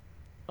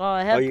 Oh,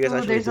 I have. Oh, you guys Ooh,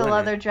 actually there's a doing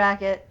leather it.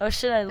 jacket. Oh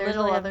shit! I There's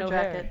a literally have leather no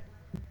jacket.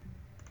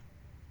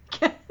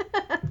 hair.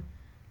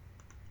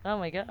 Oh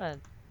my god.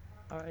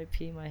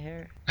 R.I.P. my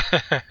hair.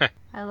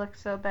 I look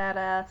so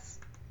badass.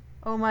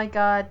 Oh my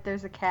god,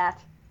 there's a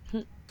cat.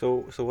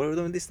 So what are we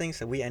doing with these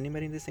things? Are we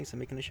animating these things and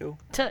making a show?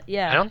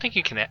 Yeah. I don't think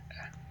you can.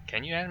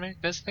 Can you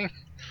animate this thing?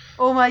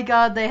 Oh my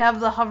god, they have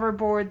the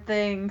hoverboard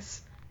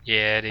things.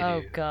 Yeah, they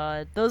Oh do.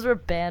 god, those were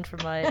banned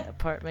from my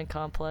apartment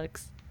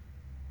complex.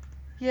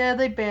 Yeah,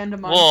 they banned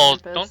them on Well,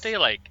 purpose. don't they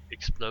like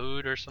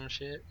explode or some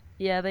shit?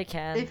 Yeah, they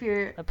can. If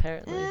you're...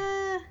 Apparently.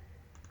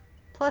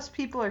 Plus,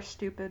 people are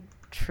stupid.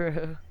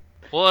 True.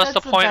 Well, that's the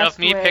That's the point of best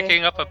me way.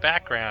 picking up a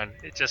background.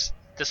 It just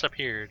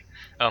disappeared.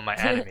 Oh, my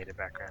animated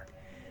background.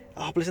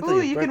 Oh, please Ooh, until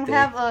your you birthday. can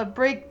have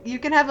a You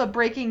can have a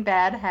Breaking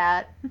Bad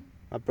hat.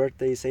 My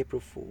birthday is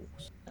April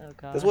Fool's. Oh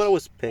god. That's what I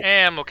was picked.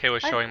 I'm okay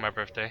with showing my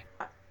birthday.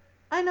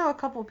 I know a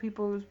couple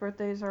people whose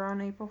birthdays are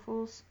on April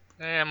Fools.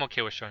 I'm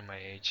okay with showing my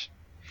age.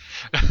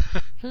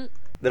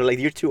 They're like,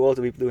 you're too old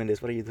to be doing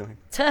this. What are you doing?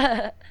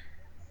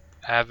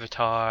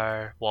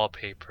 Avatar,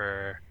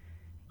 wallpaper.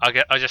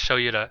 I'll just show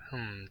you the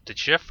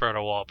GIF or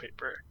the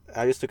wallpaper.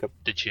 I just took a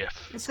The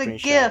GIF. It's a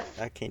screenshot.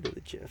 GIF. I can't do the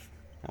GIF.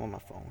 I'm on my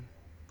phone.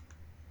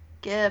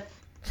 GIF.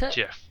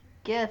 GIF.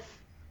 GIF.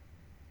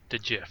 The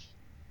GIF.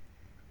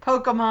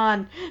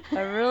 Pokemon. I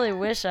really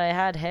wish I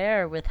had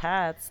hair with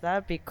hats.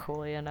 That'd be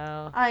cool, you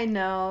know. I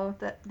know.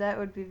 That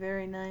would be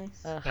very nice.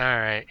 Ugh.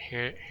 Alright,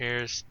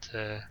 here's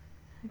the...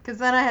 Because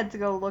then I had to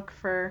go look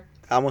for...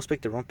 I almost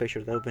picked the wrong picture.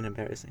 That would have been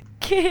embarrassing.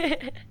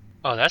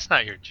 Oh, that's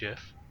not your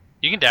GIF.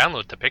 You can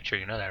download the picture,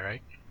 you know that,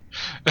 right?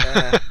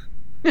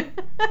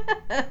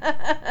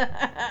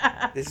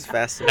 This is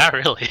faster. Not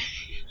really.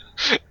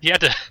 you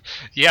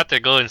have to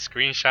go and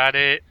screenshot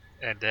it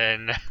and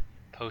then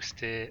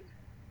post it.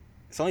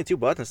 It's only 2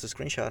 buttons to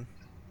screenshot.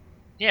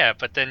 Yeah,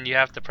 but then you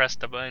have to press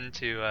the button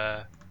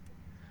to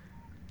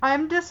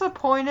I'm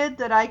disappointed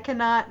that I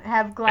cannot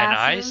have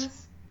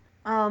glasses.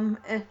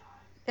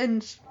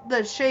 In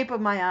the shape of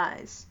my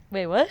eyes.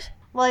 Wait, what?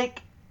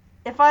 Like,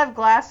 if I have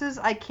glasses,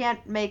 I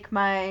can't make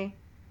my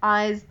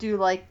eyes do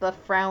like the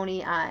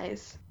frowny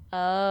eyes.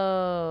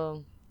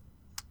 Oh.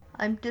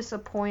 I'm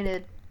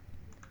disappointed.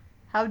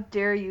 How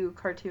dare you,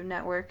 Cartoon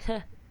Network?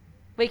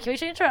 Wait, can we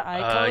change our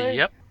eye color?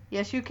 Yep.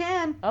 Yes, you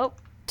can. Oh,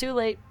 too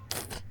late.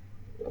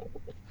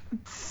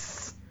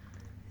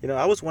 You know,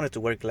 I always wanted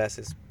to wear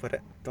glasses, but I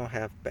don't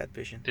have bad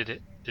vision. Did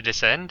it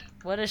send?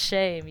 What a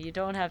shame. You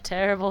don't have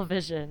terrible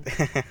vision.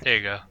 There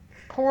you go.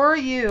 Poor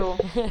you.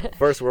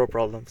 First world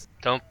problems.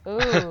 Don't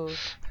Ooh.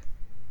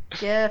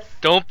 GIF.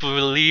 don't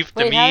believe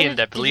the Wait, how me did-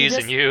 that did you believes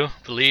just- in you.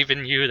 Believe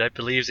in you that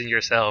believes in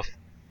yourself.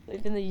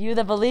 Believe in the you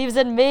that believes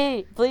in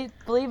me. Believe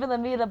in the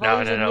me that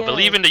believes in you. No.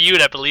 Believe in the you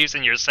that believes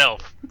in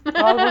yourself.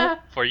 Wrong one.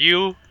 For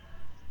you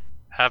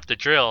have the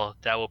drill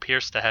that will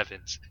pierce the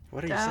heavens.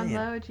 What are you saying?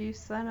 Download, you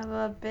son of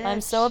a bitch. I'm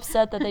so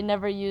upset that they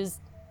never used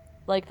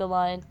like the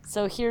line.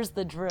 So here's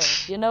the drill.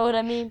 You know what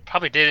I mean?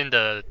 Probably did in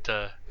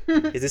the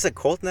Is this a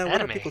cult now?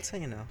 What are Anime. people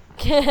saying now?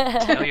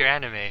 know your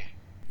anime.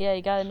 Yeah,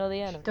 you gotta know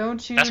the anime.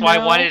 Don't you That's why I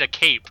know? wanted a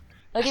cape.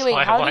 Okay, That's wait.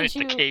 why I How wanted did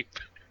you? the cape.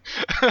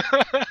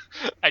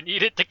 I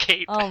needed the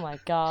cape. Oh my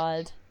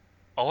god.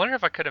 I wonder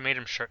if I could have made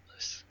him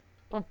shirtless.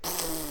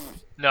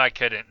 No, I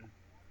couldn't.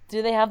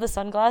 Do they have the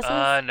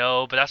sunglasses?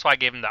 No, but that's why I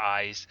gave him the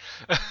eyes.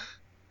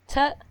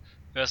 Tut.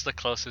 That's the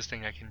closest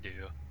thing I can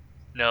do.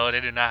 No,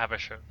 they do not have a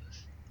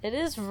shirtless.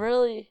 It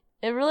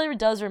really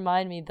does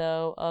remind me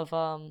though of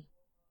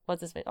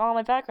what's his face? Oh,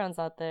 my background's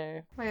not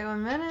there. Wait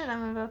 1 minute,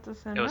 I'm about to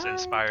send It was out.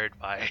 inspired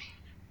by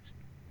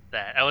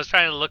that. I was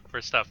trying to look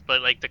for stuff,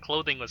 but like the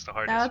clothing was the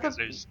hardest because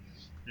there's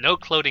no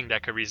clothing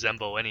that could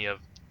resemble any of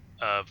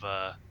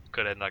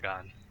Gurren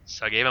Lagann.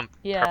 So I gave him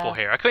purple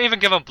hair. I couldn't even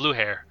give him blue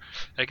hair.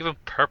 I gave him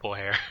purple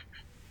hair.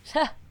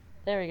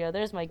 There we go.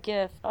 There's my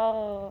GIF.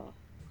 Oh.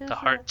 The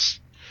hearts.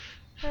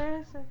 Where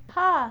is it?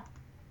 Ha!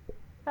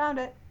 Found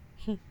it.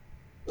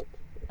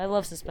 I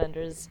love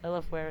suspenders. I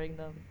love wearing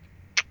them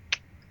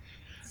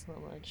so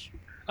much.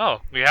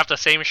 Oh, we have the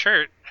same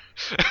shirt.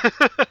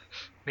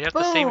 We have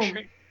the same Boom.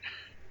 shirt.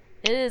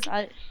 It is.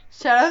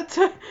 Shout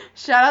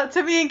out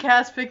to me and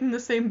Cass picking the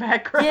same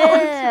backgrounds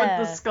Yeah.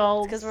 with the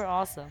skulls. Because we're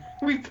awesome.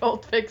 We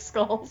both pick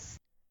skulls.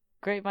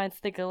 Great minds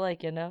think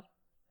alike, you know.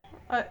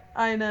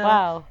 I know.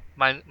 Wow.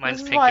 Mine's This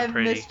is pink why and I've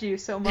pretty. missed you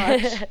so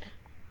much.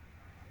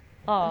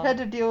 I've had Oh.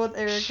 to deal with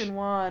Eric and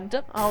Juan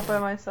all by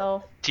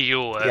myself.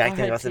 Deal with. Yeah, I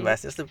think that's the RIP.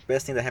 best. That's the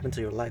best thing that happened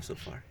to your life so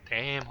far.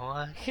 Damn,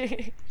 what?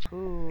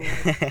 Ooh.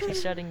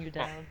 She's shutting you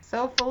down.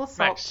 So full of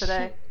salt Nice.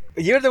 today.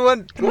 You're the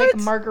one. Can make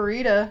What? a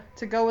margarita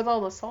to go with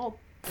all the salt.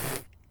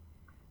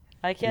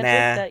 I can't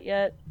Nah. drink that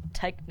yet.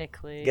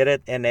 Technically. Get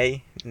it?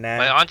 N.A. Nah.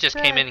 My aunt just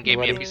came in and gave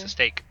me a What? piece of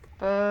steak.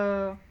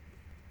 Boo.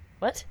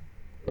 What?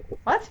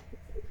 What?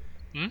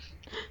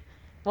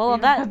 Well, You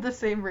on that have the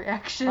same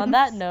reaction. on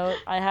that note,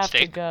 I have to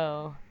Steak.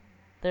 go.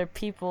 There are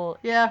people.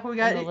 Yeah, we the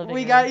got living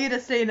we room. got you to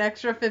stay an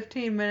extra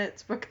 15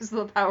 minutes because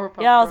of the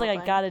Powerpuff Yeah, I was Girl like, I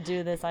thing. gotta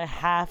do this. I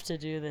have to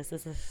do this.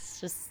 This is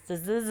just.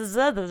 This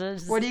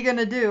is. What are you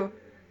gonna do?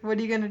 What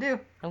are you gonna do?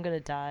 I'm gonna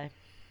die.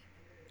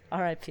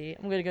 R.I.P.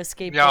 I'm gonna go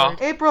skateboard. Yeah.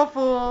 April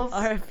Fools.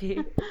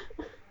 R.I.P.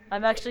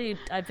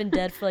 I've been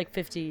dead for like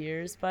 50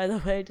 years, by the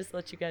way, just to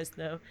let you guys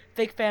know.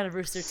 Big fan of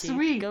Rooster Teeth.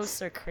 Sweet.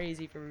 Ghosts are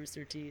crazy for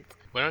Rooster Teeth.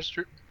 When was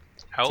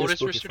How Too old is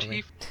spooky Rooster for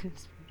me.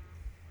 Teeth?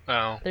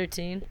 Oh.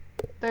 13.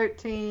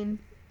 13.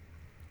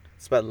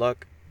 It's bad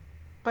luck.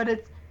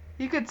 But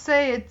you could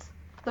say it's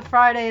the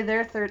Friday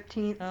their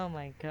 13th. Oh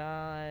my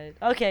god.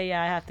 Okay,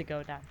 yeah, I have to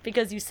go now.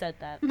 Because you said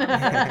that. I'm gonna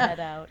head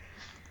out.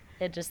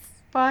 It just.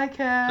 Bye,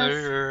 Cass.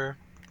 Later.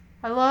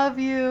 I love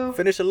you.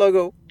 Finish the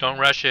logo. Don't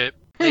rush it.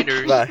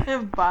 Later. Bye.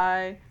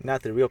 Bye.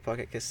 Not the real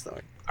pocket can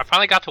start. I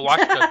finally got to watch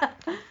the.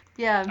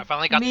 Yeah. I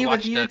finally got me to watch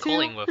with you the two?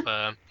 Culling with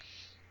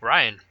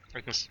Ryan.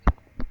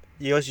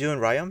 You and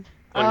Ryan?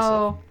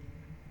 Oh,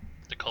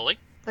 The Culling?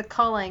 the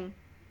culling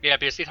Yeah,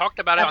 because he talked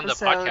about it on the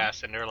Episode.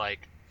 podcast, and they're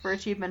like, for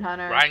Achievement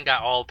Hunter. Ryan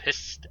got all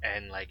pissed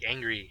and like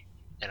angry,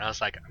 and I was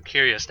like, I'm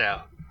curious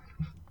now.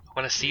 I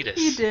want to see this.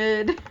 He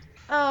did.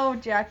 Oh,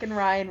 Jack and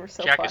Ryan were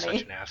so Jack is funny.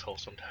 such an asshole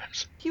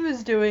sometimes. He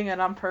was doing it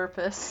on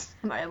purpose,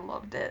 and I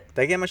loved it.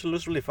 That game actually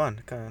looks really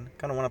fun. Kind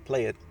of want to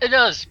play it. It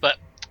does, but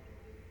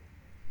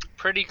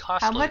pretty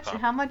costly.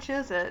 How much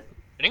is it?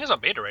 I think it's on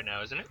beta right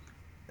now, isn't it?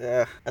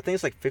 I think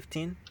it's like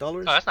 $15.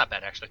 Oh, that's not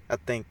bad actually. I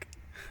think.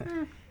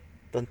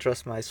 Don't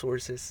trust my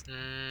sources.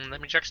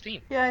 Let me check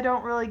Steam. Yeah, I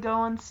don't really go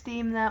on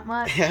Steam that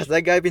much. Has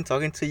that guy been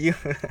talking to you?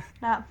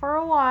 Not for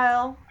a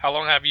while. How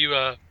long have you?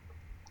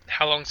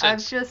 How long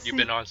since just you've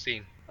been on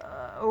Steam?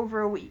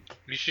 Over a week.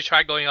 You should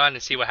try going on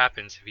and see what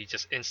happens if he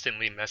just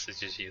instantly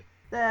messages you.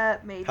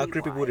 That may How be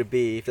creepy why. would it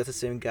be if that's the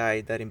same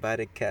guy that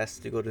invited Cass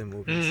to go to the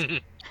movies?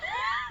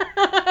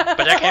 But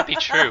that can't be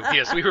true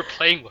because we were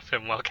playing with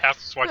him while Cass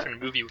was watching a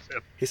movie with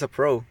him. He's a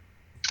pro.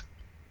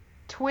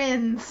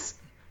 Twins.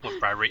 With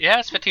bribery. Yeah,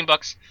 it's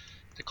 $15.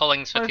 The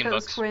Culling's What if $15 it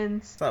was bucks.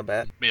 twins? It's not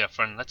bad. Yeah,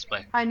 fun. Let's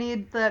play. I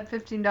need that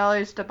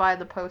 $15 to buy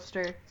the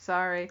poster.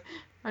 Sorry.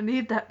 I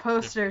need that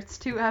poster. It's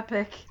too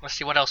epic. Let's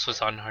see what else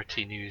was on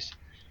RT News.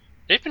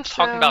 They've been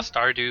talking about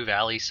Stardew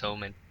Valley so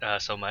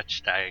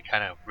much that I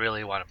kind of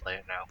really want to play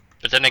it now.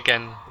 But then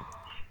again,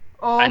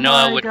 Oh I know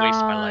my I would god. waste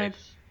my life.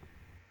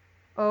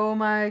 Oh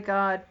my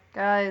god.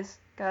 Guys.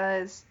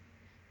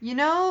 You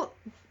know,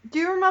 do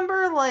you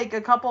remember like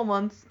a couple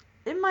months,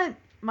 it might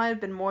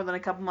have been more than a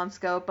couple months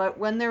ago, but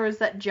when there was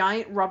that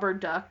giant rubber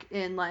duck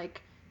in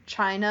like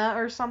China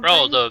or something?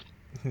 Bro,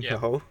 Yeah.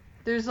 No.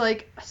 There's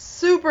like a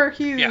super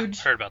yeah, huge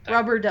heard about that.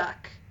 rubber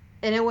duck,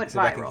 and it went Is it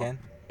back viral. again?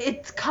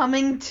 It's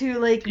coming to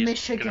Lake You're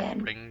just gonna Michigan.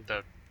 bring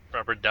the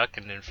rubber duck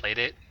and inflate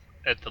it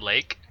at the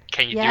lake.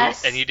 Can you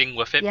Yes. do anything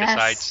with it Yes.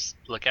 besides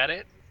look at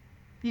it?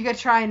 You could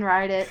try and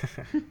ride it,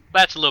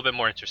 That's a little bit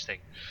more interesting.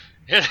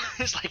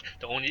 It's like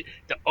the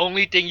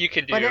only thing you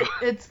can do.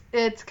 but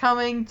it's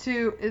coming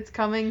to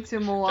the only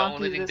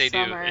Milwaukee thing this they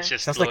summer. do is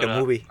just Sounds blow like it a up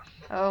movie.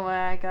 Oh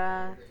my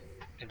god!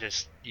 and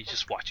you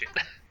just watch it.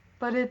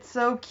 But it's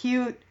so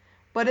cute.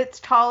 But it's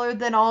taller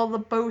than all the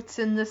boats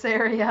in this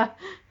area,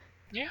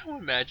 Yeah, I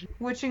would imagine.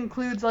 which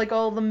includes like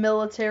all the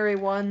military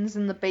ones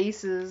and the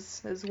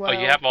bases as well. Oh,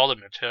 you have all the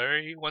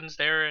military ones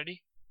there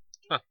already?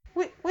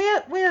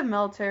 We have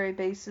military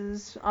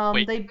bases.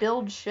 Wait. They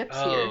build ships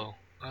here. Oh,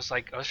 I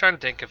was trying to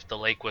think if the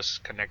lake was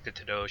connected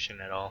to the ocean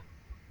at all.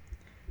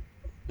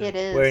 It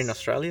is. We're in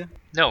Australia?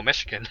 No,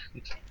 Michigan.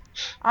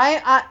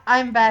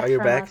 I'm back Oh, you're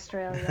from back?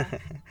 Australia.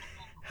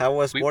 How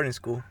was We- boarding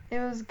school? It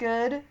was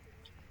good,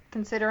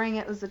 considering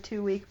it was a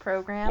 2-week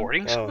program.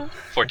 Boarding school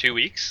for 2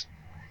 weeks.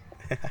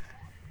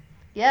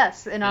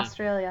 Yes, in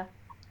Australia.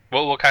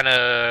 What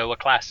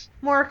class?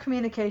 More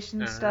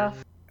communication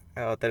stuff.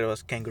 I thought it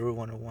was Kangaroo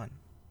 101.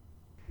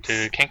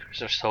 Dude,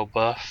 kangaroos are so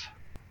buff.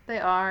 They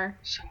are.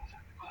 So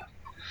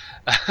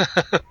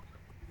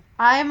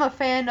I'm a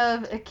fan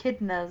of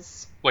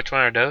echidnas. Which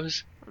one are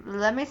those?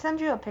 Let me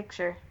send you a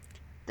picture.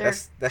 They're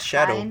That's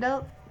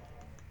Shadow.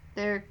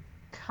 They're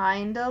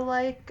kinda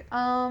like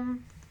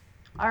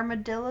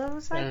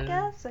armadillos, I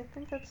guess. I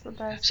think that's the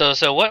best.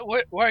 So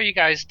what are you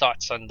guys'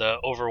 thoughts on the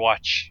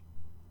Overwatch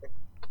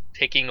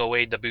taking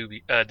away the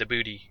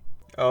booty?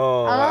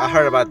 Oh, I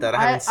heard about that.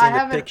 I haven't seen the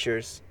haven't-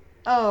 pictures.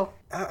 Oh,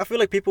 I feel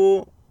like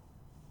people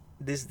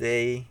this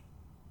day,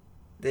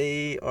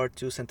 they are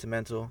too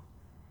sentimental.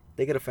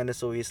 They get offended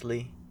so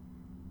easily.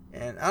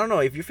 And I don't know,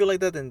 if you feel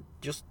like that, then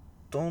just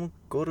don't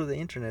go to the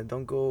internet.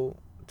 Don't go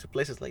to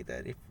places like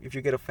that if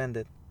you get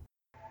offended.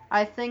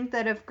 I think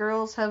that if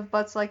girls have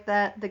butts like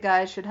that, the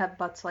guys should have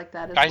butts like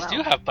that as well. Guys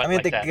do have butts I mean,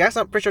 like the that. guys,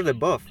 I'm pretty sure they're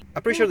buff.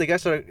 I'm pretty sure the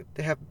guys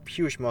they have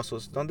huge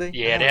muscles, don't they?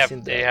 Yeah, I they haven't have-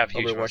 seen they the have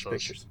huge Overwatch muscles.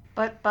 pictures.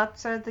 But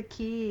butts are the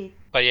key.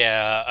 But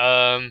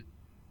yeah,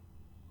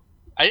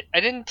 I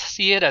didn't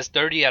see it as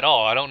dirty at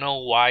all. I don't know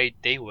why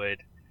they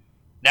would.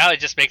 Now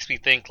it just makes me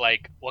think,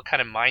 like, what kind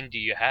of mind do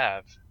you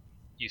have,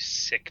 you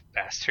sick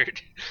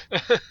bastard?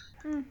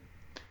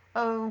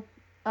 Oh,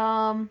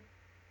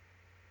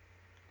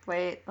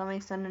 wait, let me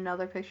send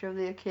another picture of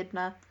the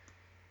echidna.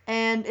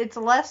 And it's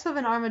less of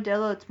an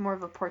armadillo, it's more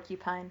of a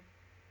porcupine.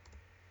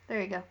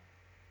 There you go.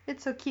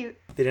 It's so cute.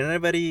 Did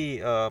anybody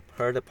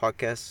heard the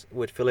podcast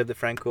with Philip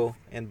DeFranco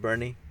and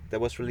Bernie that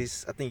was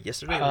released, I think,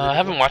 yesterday? I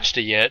haven't watched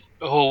it yet.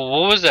 Oh,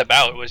 what was it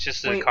about? It was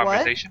just a Wait, what?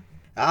 conversation?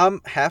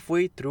 I'm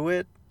halfway through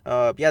it.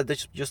 Yeah,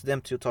 there's just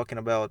them two talking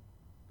about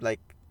like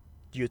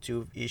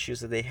YouTube issues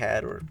that they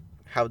had or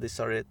how they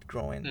started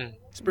growing.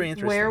 It's pretty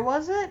interesting. Where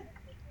was it?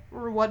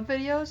 Or what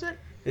video is it?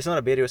 It's not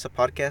a video, it's a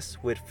podcast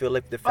with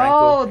Philip DeFranco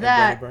Oh, and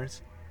that. Bernie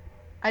Burns.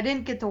 I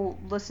didn't get to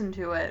listen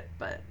to it,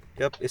 but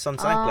Yep, it's on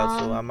SoundCloud,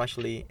 so Um, I'm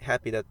actually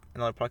happy that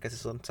another podcast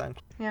is on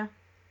SoundCloud.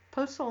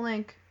 post a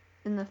link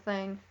in the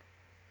thing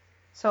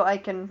so I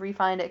can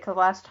re-find it, because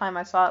last time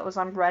I saw it was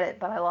on Reddit,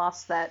 but I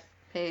lost that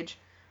page.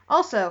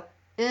 Also,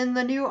 in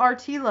the new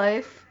RT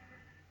Life,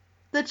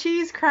 the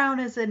cheese crown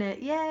is in it.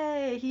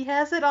 Yay! He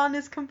has it on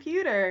his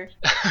computer.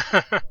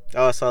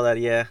 Oh, I saw that,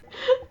 yeah.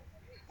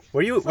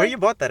 Where like- you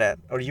bought that at?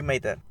 Or you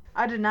made that?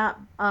 I did not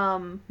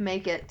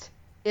make it.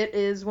 It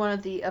is one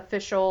of the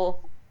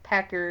official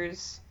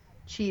Packers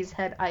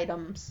cheesehead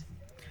items.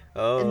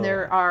 Oh. And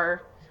there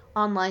are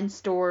online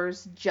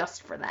stores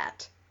just for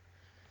that.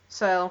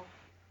 So,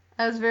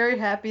 I was very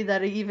happy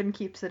that he even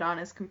keeps it on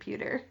his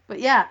computer. But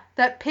yeah,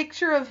 that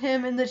picture of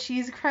him in the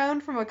cheese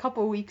crown from a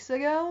couple weeks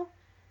ago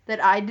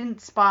that I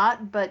didn't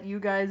spot, but you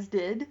guys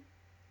did,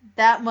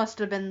 that must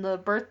have been the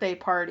birthday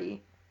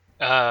party.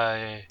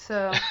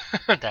 So,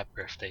 that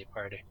birthday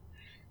party.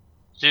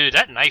 Dude,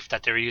 that knife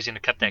that they were using to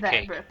cut that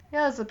cake.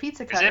 Yeah, it's a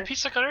pizza Is cutter. it a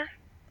pizza cutter?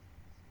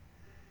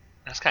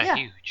 That's kind of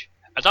Yeah. huge.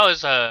 I thought it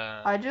was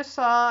I just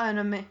saw an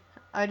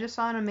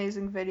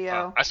amazing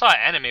video. I saw an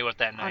anime with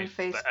that on knife.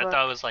 But I Facebook.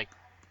 thought it was like,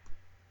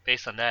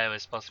 based on that, it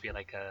was supposed to be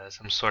like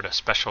some sort of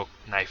special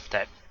knife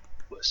that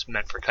was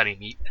meant for cutting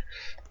meat.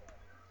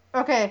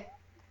 Okay,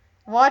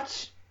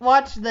 watch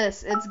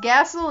this. It's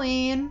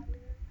gasoline,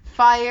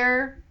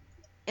 fire,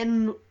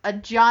 and a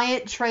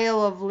giant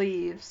trail of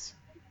leaves.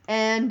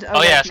 And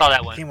Oh yeah, I saw that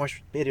I one. can't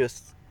watch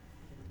videos.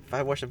 If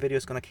I watch the video,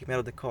 it's gonna kick me out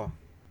of the call.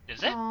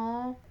 Is it?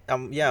 Aw,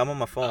 Yeah, I'm on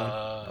my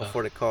phone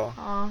before the call.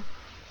 aw.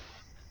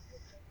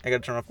 I gotta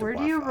turn off the Where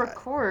do you Wi-Fi.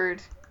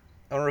 record?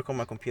 I don't record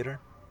my computer.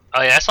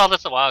 Oh yeah, I saw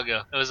this a while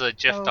ago. It was a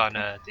GIF Oh, on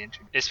the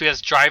internet. It's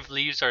because dried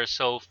leaves are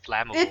so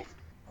flammable. It's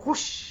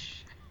whoosh.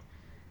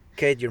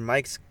 Kate, your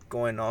mic's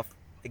going off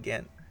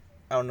again.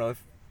 I don't know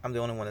if I'm the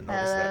only one that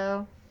noticed that.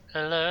 Hello,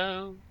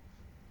 Hello.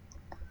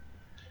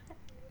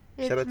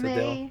 it's Shout out to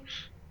me.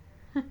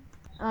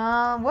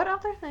 What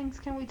other things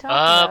can we talk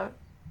about?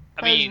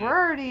 I 'Cause mean, we're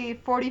already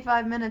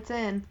 45 minutes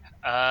in.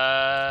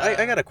 I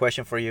got a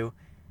question for you.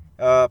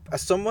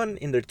 As someone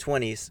in their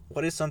 20s,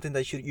 what is something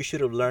that you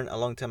should have learned a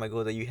long time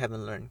ago that you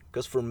haven't learned?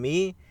 Because for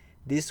me,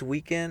 this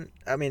weekend,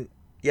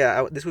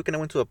 this weekend I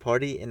went to a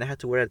party and I had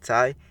to wear a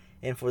tie.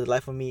 And for the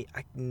life of me,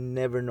 I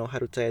never know how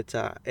to tie a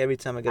tie. Every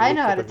time I get I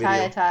know how to tie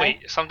a tie.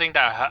 Wait, something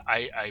that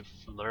I've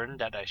learned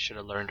that I should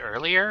have learned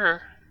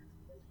earlier?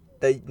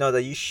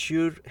 that you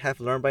should have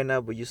learned by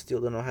now, but you still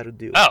don't know how to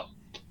do. Oh.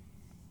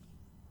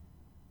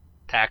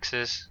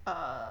 Taxes.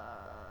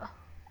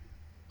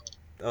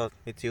 Oh,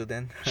 me too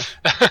then.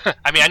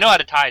 I mean, I know how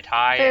to tie a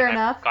tie. Fair and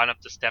enough. I've gone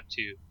up the step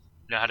to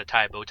know how to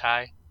tie a bow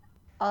tie.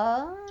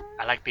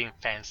 I like being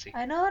fancy.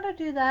 I know how to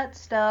do that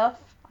stuff.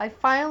 I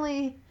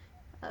finally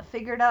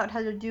figured out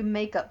how to do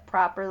makeup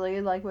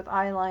properly, like with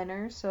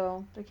eyeliner,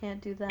 so I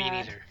can't do that. Me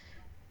neither.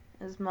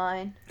 Is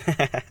mine.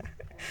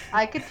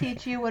 I could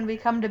teach you when we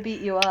come to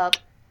beat you up.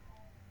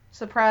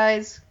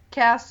 Surprise,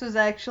 Cass was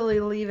actually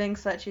leaving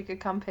so that she could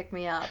come pick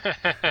me up.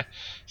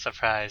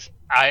 Surprise.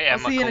 I am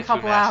I'll see you in a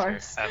Kung Fu couple master.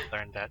 hours. I've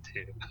learned that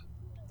too.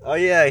 Oh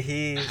yeah,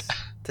 he's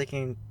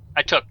taking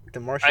I took the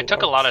martial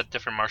a lot arts. of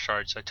different martial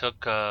arts. I took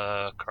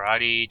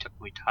karate, took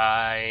Muay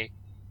Thai,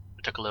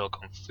 I took a little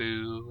Kung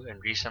Fu, and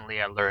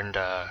recently I learned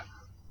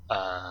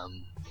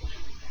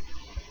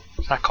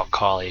it's not called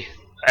Kali,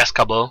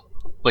 Escabo,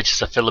 which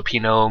is a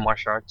Filipino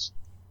martial arts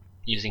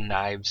using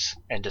knives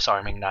and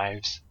disarming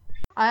knives.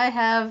 I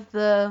have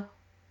the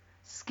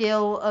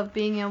skill of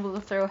being able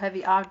to throw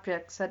heavy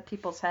objects at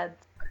people's heads.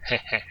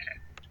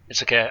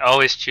 It's okay. I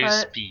always choose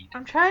But speed.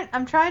 I'm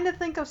trying to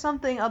think of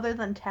something other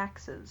than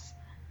taxes.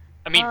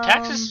 I mean,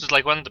 taxes is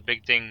like one of the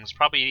big things.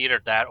 Probably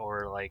either that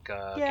or like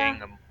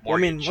getting a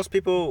mortgage. I mean, most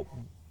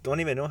people don't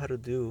even know how to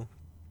do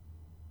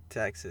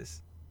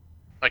taxes.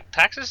 Like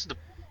taxes,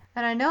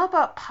 And I know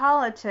about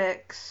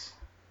politics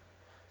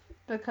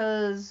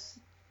because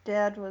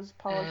Dad was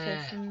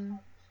politician.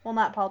 Well,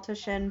 not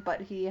politician,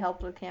 but he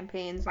helped with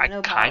campaigns. I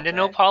kind of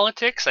know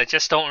politics. I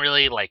just don't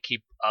really like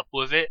keep up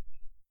with it.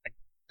 I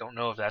don't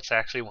know if that's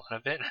actually one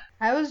of it.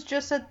 I was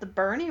just at the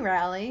Bernie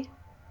rally.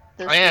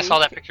 Oh yeah, I saw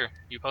week. that picture.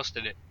 You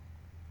posted it.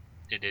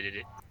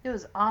 It. It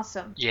was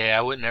awesome. Yeah,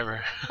 I would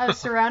never. I was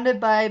surrounded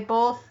by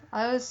both.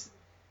 I was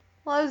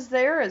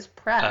there as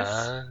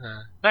press.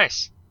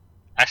 Nice.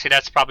 Actually,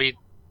 that's probably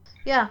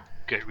Yeah.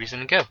 good reason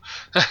to go.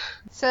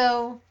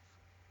 So,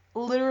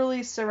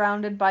 literally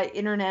surrounded by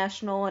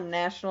international and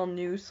national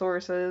news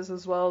sources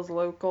as well as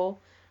local.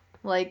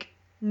 Like,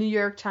 New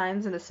York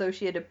Times and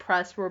Associated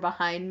Press were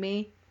behind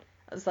me.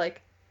 I was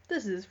like,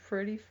 this is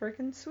pretty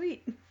freaking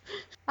sweet.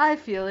 I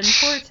feel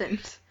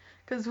important.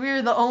 Because we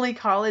were the only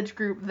college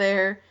group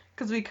there.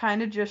 Because we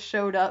kind of just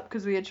showed up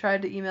because we had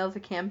tried to email the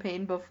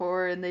campaign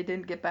before and they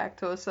didn't get back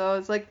to us. So I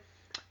was like,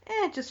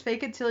 just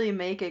fake it till you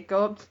make it.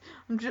 Go up.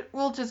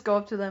 We'll just go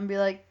up to them and be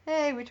like,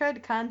 hey, we tried to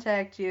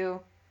contact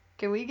you.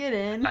 Can we get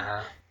in?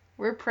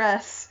 We're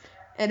press.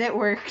 And it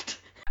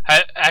worked.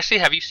 Actually,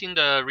 have you seen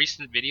the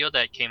recent video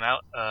that came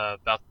out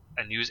about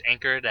a news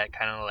anchor that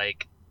kind of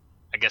like,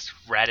 I guess,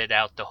 ratted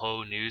out the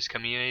whole news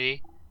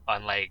community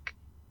on like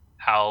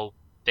how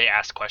they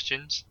ask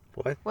questions?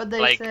 What'd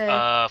they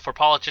say? For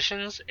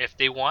politicians, if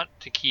they want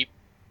to keep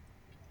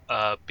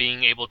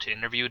being able to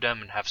interview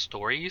them and have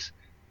stories,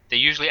 they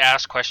usually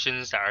ask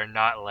questions that are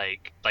not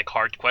like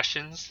hard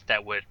questions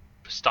that would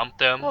stump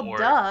them or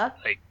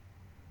like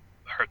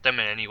hurt them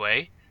in any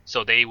way,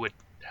 so they would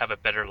have a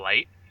better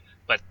light.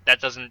 But that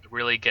doesn't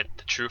really get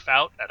the truth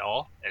out at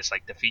all. It's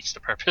like defeats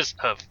the purpose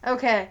of.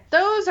 Okay,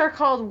 those are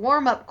called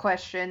warm-up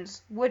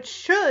questions, which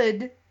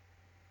should,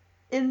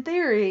 in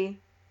theory,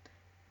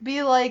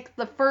 be like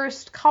the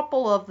first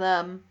couple of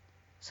them,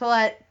 so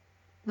that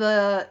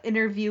the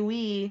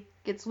interviewee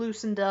gets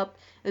loosened up,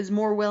 is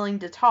more willing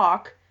to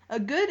talk. A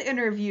good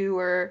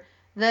interviewer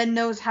then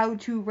knows how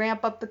to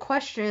ramp up the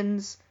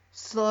questions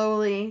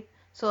slowly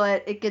so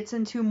that it gets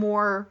into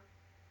more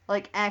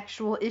like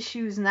actual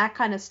issues and that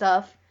kind of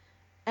stuff.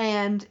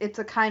 And it's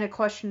a kind of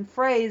question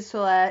phrase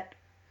so that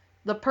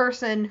the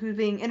person who's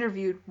being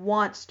interviewed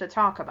wants to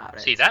talk about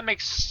it. See, that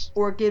makes...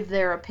 Or give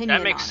their opinion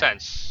That makes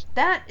sense.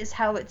 That is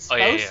how it's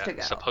supposed to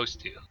go. Supposed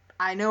to.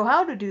 I know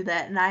how to do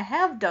that, and I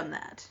have done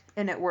that,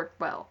 and it worked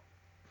well.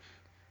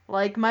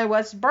 Like my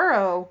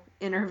Westboro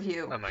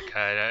interview. Oh my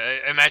god, I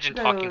imagine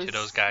talking to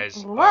those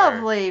guys.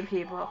 Lovely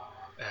people.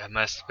 It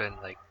must have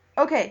been like...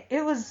 Okay,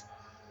 it was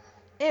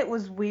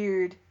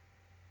weird.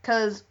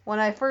 Because when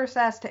I first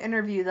asked to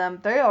interview them,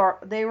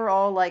 they were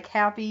all like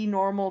happy,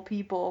 normal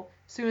people.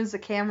 As soon as the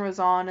camera was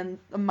on and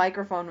the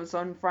microphone was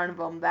in front of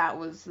them, that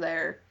was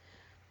their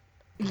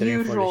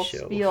usual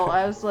spiel.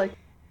 I was like,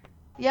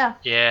 yeah.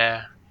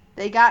 Yeah.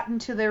 They got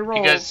into their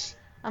roles. Because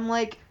I'm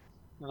like...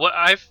 What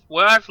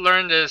I've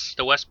learned is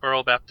the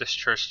Westboro Baptist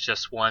Church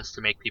just wants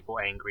to make people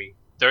angry.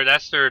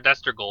 That's their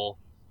goal.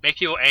 Make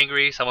people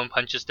angry, someone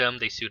punches them,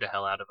 they sue the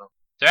hell out of them.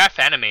 They're at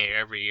Fanime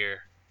every year.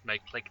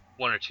 Like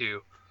one or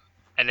two.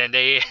 And then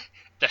the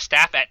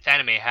staff at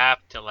Fanime have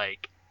to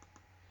like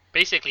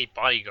basically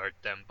bodyguard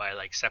them by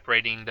like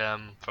separating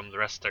them from the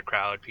rest of the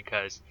crowd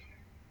because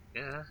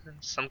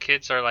some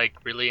kids are like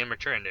really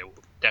immature and they will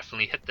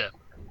definitely hit them.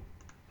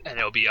 And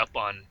it'll be up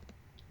on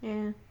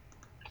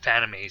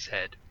Fanime's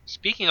head.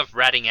 Speaking of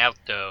ratting out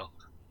though,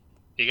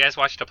 you guys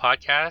watch the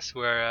podcast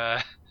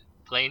where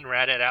Blaine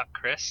ratted out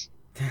Chris?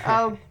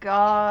 Oh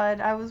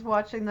god, I was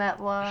watching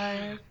that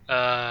live.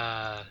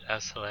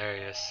 That's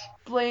hilarious.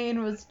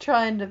 Blaine was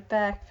trying to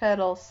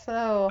backpedal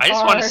so hard. I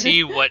just want to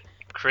see what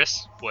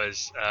Chris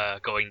was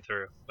going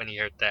through when he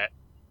heard that.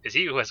 Because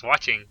he was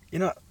watching. You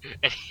know,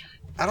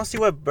 I don't see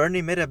why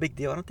Bernie made a big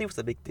deal. I don't think it was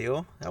a big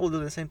deal. I will do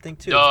the same thing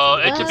too. No,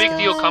 it's a big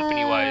deal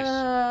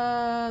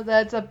company-wise.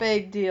 That's a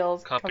big deal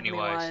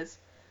company-wise.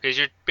 Because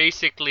you're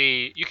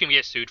basically, you can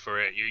get sued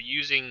for it. You're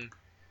using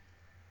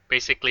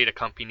basically the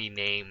company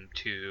name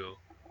to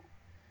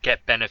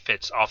get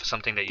benefits off of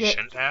something that you Get-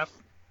 shouldn't have.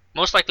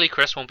 Most likely,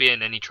 Chris won't be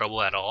in any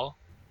trouble at all.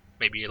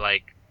 Maybe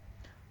like,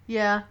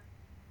 Yeah.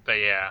 but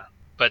yeah,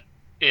 but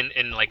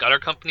in like other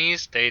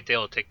companies,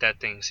 they'll take that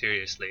thing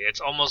seriously. It's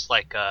almost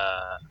like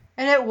And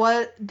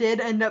it did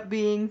end up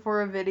being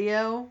for a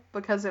video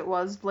because it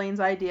was Blaine's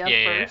idea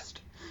Yeah.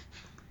 first.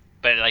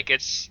 but like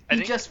it's He I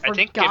think just I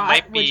think it forgot,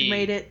 might be which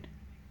made it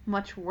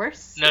much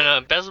worse. no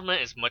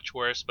embezzlement is much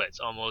worse, but it's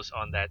almost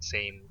on that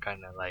same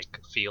kind of like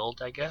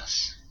field, I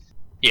guess.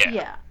 Yeah.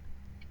 Yeah.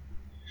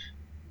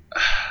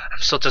 I'm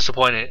so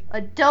disappointed.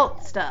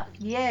 Adult stuff.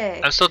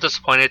 Yay. I'm so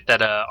disappointed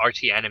that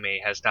RT Anime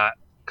has not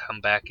come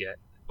back yet,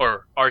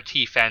 or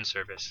RT Fan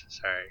Service.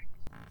 Sorry.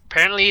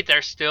 Apparently,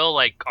 they're still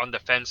like on the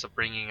fence of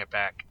bringing it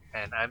back,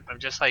 and I'm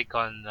just like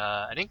on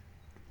I think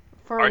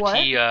For RT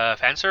what?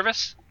 Fan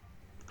Service,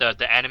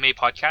 the anime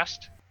podcast.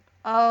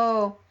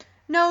 Oh.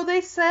 No,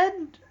 they said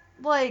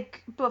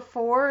like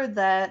before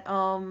that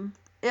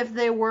if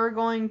they were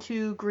going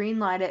to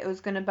greenlight it, it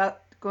was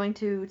going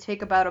to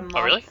take about a month.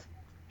 Oh, really?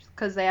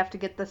 Because they have to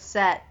get the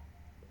set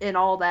and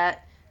all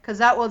that. Because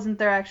that wasn't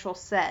their actual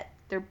set.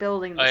 They're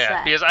building the Oh yeah,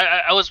 set. because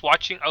I was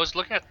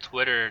looking at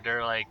Twitter.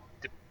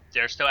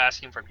 They're still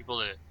asking for people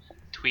to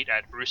tweet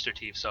at Rooster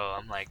Teeth. So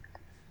I'm like,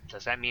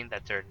 does that mean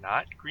that they're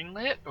not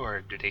greenlit,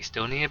 or do they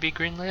still need to be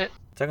greenlit?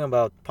 Talking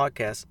about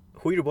podcasts,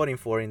 who you're voting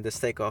for in the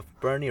stake of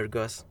Bernie or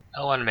Gus?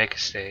 I want to make a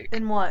steak.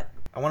 In what?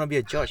 I want to be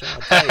a judge. I'm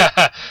gonna tell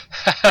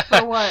you.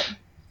 For what?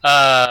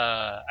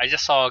 I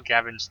just saw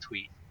Gavin's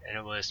tweet, and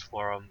it was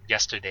from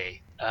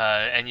yesterday.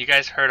 And you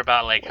guys heard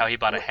about like how he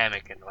bought a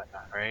hammock and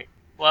whatnot, right?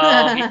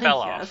 Well, he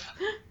fell Yes. off.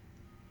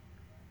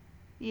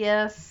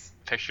 Yes.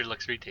 Picture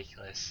looks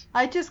ridiculous.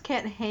 I just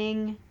can't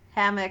hang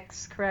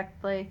hammocks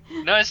correctly.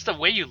 No, it's the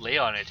way you lay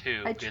on it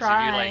too. I because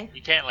try.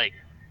 you can't like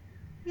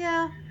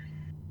Yeah.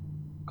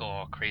 go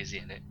all crazy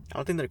in it. I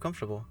don't think they're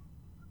comfortable.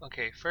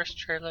 Okay, first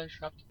trailer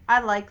dropped. I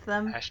like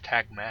them.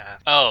 Hashtag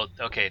math. Oh,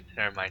 okay,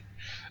 never mind.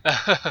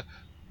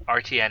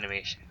 RT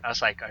animation. I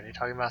was like, are they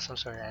talking about some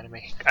sort of anime?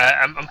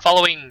 I'm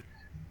following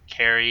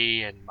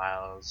Carrie and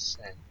Miles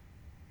and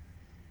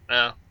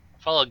I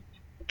follow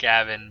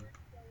Gavin.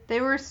 They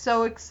were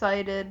so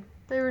excited.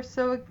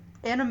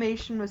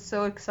 Animation was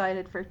so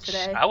excited for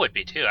today. I would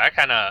be too. I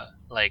kind of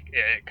like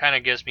it. Kind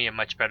of gives me a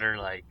much better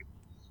like.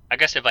 I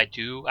guess if I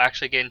do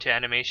actually get into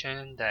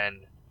animation,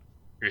 then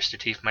Rooster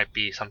Teeth might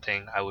be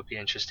something I would be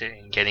interested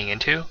in getting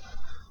into.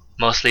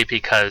 Mostly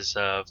because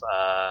of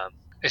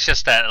it's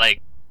just that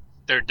like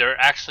they're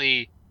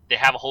actually they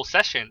have a whole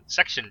section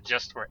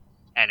just for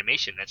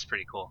animation. That's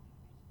pretty cool,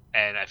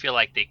 and I feel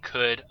like they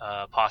could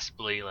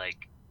possibly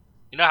like,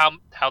 you know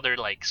how they're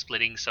like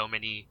splitting so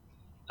many.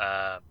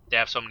 They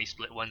have so many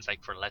split ones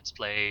like for Let's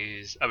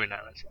Plays. I mean,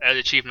 not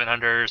Achievement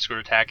Hunter, Screw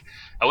Attack.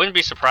 I wouldn't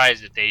be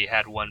surprised if they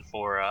had one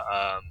for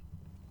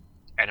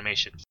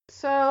animation.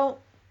 So,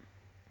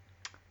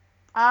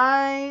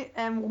 I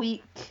am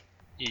weak.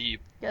 You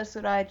Guess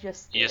what I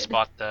just did? just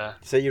bought the.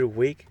 Say you're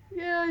weak.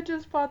 Yeah, I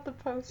just bought the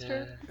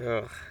poster.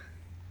 Ugh.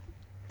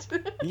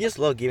 You just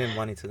love giving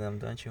money to them,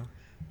 don't you?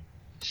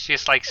 She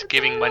just likes It's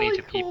giving a money really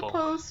to cool people.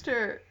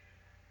 Poster.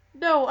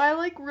 No, I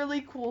like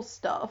really cool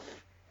stuff.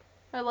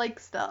 I like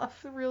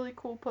stuff. A really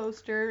cool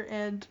poster,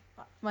 and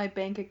my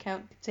bank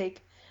account could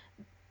take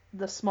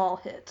the small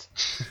hit.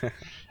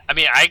 I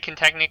mean, I can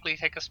technically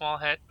take a small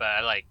hit, but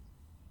I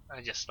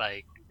just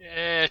like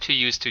too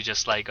used to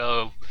just like,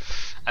 oh,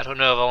 I don't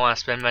know if I want to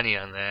spend money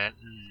on that.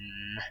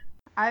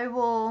 I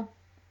will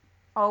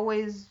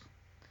always,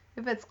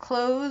 if it's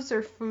clothes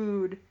or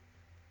food,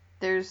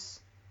 there's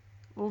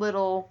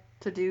little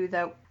to do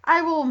that.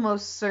 I will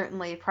most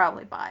certainly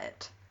probably buy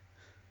it.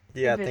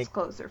 Yeah, if it's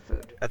clothes or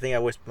food. I think I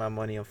waste my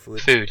money on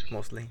food. Food.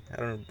 Mostly. I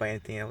don't buy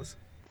anything else.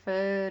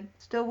 Food.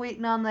 Still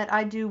waiting on that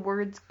I Do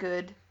Words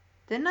Good.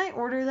 Didn't I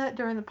order that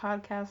during the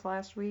podcast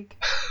last week?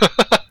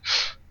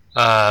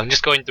 I'm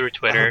just going through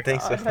Twitter. I don't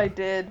think so. God, I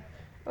did.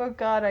 Oh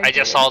God, I I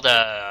just did. saw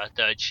the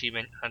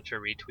Achievement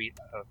Hunter retweet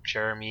of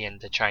Jeremy and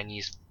the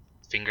Chinese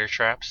finger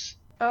traps.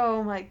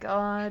 Oh my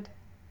God.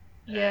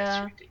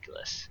 Yeah. It's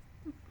ridiculous.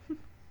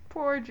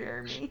 Poor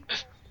Jeremy.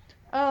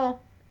 Oh,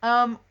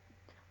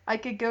 I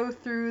could go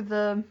through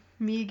the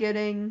me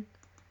getting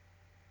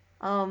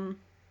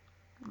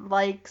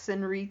likes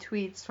and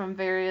retweets from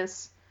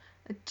various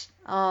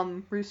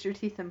Rooster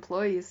Teeth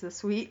employees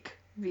this week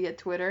via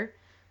Twitter.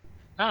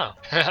 Oh,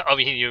 I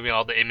mean, you mean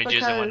all the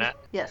images and whatnot?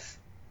 Yes.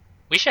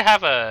 We should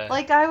have a.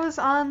 Like I was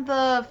on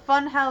the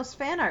Funhouse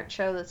fan art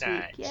show this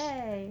Nice. week.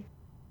 Yay.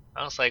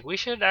 I was like, we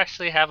should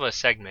actually have a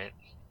segment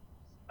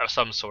of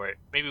some sort.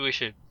 Maybe we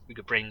could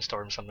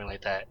brainstorm something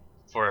like that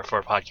for a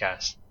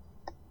podcast.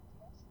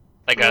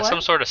 Like For what?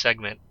 some sort of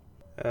segment.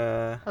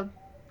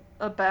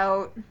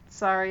 About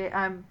sorry,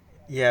 I'm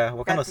Yeah,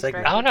 what kind Got of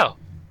segment? I don't know.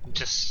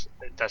 Just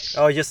that's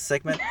Oh, just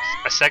segment?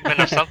 a segment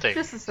of something.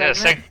 Just a Yeah,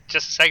 segment.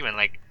 just a segment,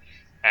 like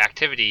an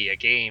activity, a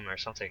game, or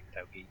something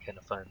that would be kind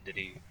of fun to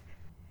do.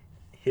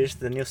 Here's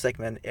the new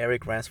segment.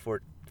 Eric rants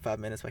for 5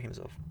 minutes by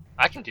himself.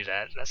 I can do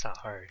that. That's not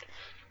hard.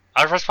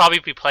 I'll just probably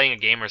be playing a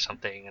game or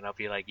something, and I'll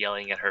be like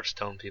yelling at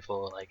Hearthstone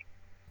people, like,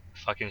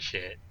 Fucking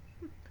shit.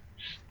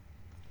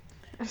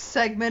 A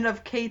segment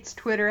of Kate's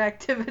Twitter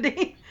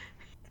activity.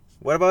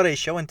 What about a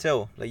show and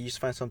tell? Like you just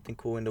find something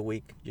cool in the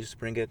week, you just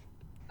bring it,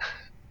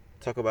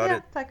 talk about Yeah,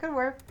 it. that could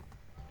work.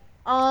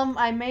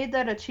 I made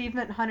that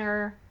Achievement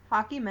Hunter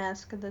hockey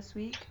mask this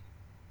week.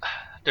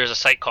 There's a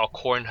site called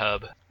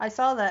Cornhub. I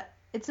saw that.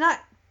 It's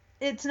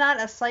not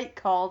a site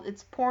called.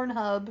 It's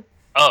Pornhub,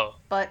 Oh.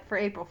 but for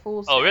April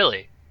Fool's Day. Oh,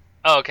 really?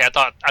 Oh, okay. I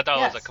thought it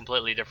was a Yes.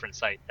 completely different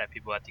site that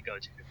people had to go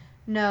to.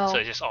 No. So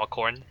it's just all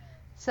corn.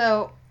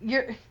 So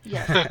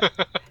yes.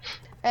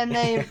 And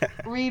they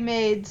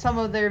remade some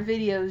of their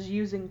videos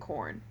using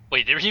corn.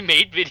 Wait, they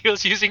remade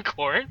videos using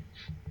corn?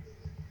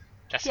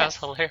 That sounds Yes.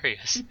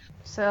 hilarious.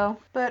 So,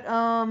 but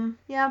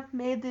yeah,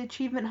 made the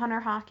Achievement Hunter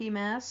hockey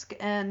mask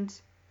and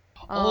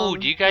Oh,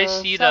 do you guys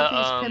the see the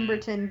Southeast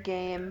Pemberton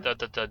game.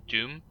 the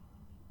Doom?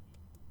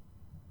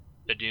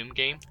 The Doom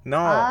game? No,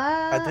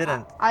 I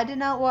didn't. I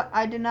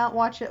did not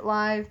watch it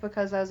live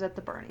because I was at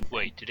the Bernie thing.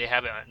 Wait, do they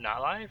have it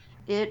not live?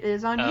 It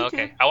is on Oh, YouTube.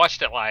 okay. I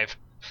watched it live.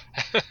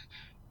 That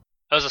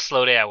was a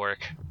slow day at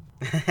work.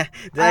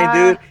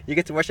 Dang, dude, you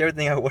get to watch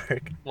everything at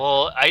work.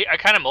 Well, I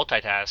kind of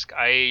multitask.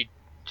 I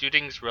do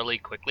things really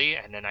quickly,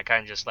 and then I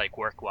kind of just like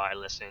work while I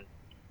listen.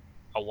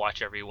 I'll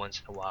watch every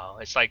once in a while.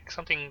 It's like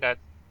something that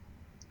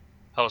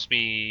helps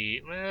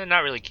me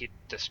not really keep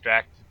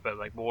distracted, but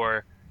like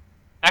more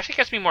actually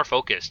gets me more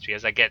focused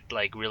because I get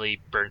like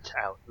really burnt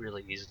out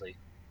really easily.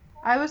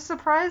 I was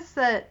surprised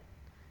that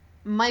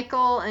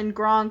Michael and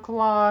Gronk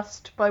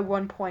lost by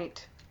 1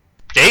 point.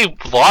 They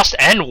lost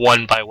and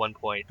won by 1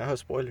 point. Oh,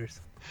 spoilers.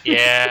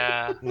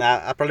 Yeah,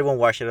 Nah, I probably won't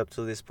watch it up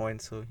to this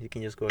point, so you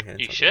can just go ahead and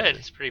you talk should. about it.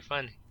 It's pretty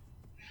funny.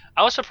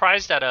 I was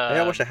surprised that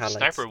I watched the highlights.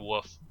 Sniper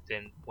Wolf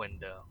didn't win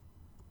though.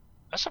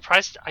 I was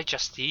surprised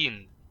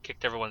Justine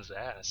kicked everyone's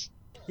ass.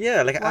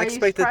 Yeah, like Why I are you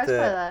expected surprised by the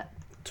that?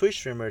 Twitch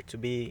streamer to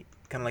be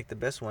kind of like the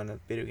best one at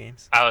video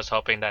games. I was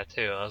hoping that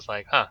too. I was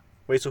like, huh,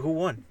 Wait, so who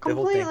won the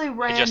whole Completely thing?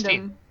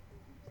 random.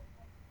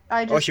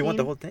 Oh, she won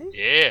the whole thing?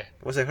 yeah,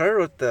 Was it her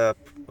or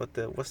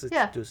what's the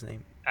Yeah. dude's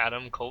name?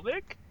 Adam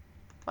Kovic.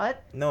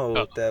 What? No,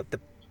 Oh. the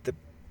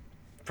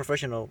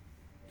professional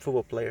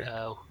football player.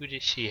 Who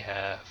did she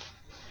have?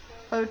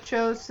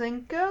 Ocho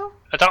Cinco?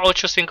 I thought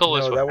Ocho Cinco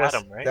was no, with that was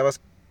Adam, right? that was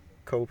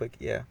Kovac.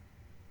 Yeah.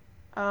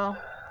 Oh.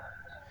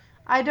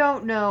 I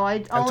don't know. I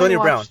only Antonio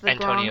watched Brown.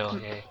 the Antonio.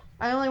 Gronk. Yeah.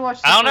 I only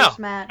watched the I don't know. first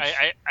match.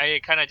 I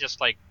kind of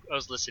just like I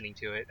was listening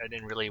to it. I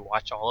didn't really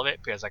watch all of it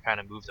because I kind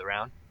of moved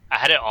around. I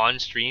had it on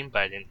stream,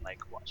 but I didn't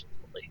like watch it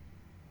fully.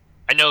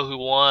 I know who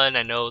won.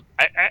 I know.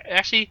 I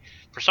actually,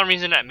 for some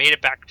reason, I made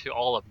it back to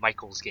all of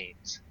Michael's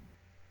games.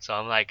 So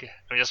I'm like,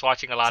 I'm just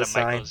watching a lot It's of a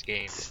sign. Michael's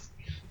games,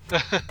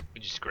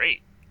 which is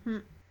great.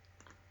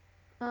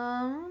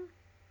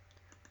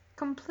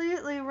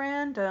 Completely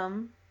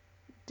random,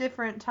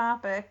 different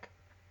topic.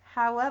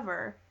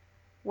 However,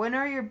 when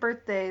are your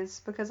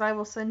birthdays? Because I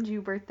will send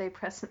you birthday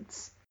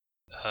presents.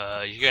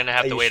 You're gonna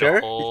have Are to you wait sure?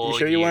 a whole You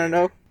sure year. you want to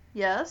know?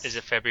 Yes? Is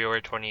it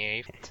February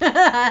 28th?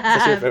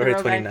 February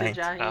Throwback to 29th.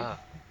 Jahi. Ah.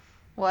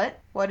 What?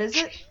 What is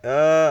it?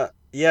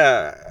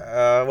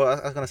 Yeah. Well,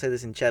 I was gonna say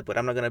this in chat, but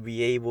I'm not gonna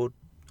be able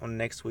on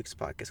next week's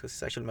podcast because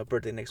it's actually my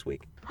birthday next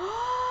week.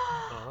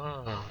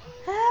 Oh.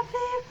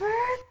 Happy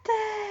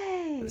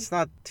birthday! It's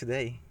not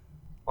today.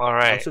 All I'm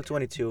right. still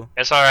 22.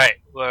 It's all right.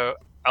 Well,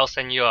 I'll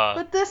send you a.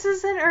 But this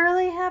is an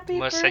early happy I'm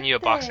gonna birthday. send you a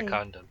box of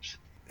condoms.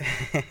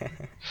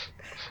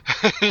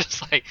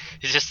 It's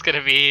just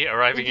gonna be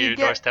arriving If at you your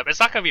get- doorstep. It's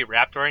not gonna be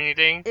wrapped or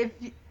anything.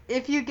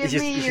 If you give It's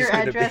just- me it's your just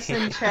gonna address be-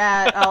 in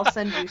chat, I'll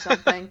send you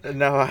something.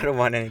 No, I don't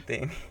want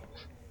anything.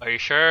 Are you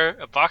sure?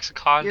 A box of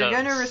condoms. You're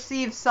gonna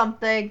receive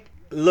something.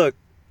 Look,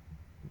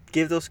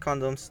 give those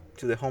condoms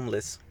to the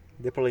homeless.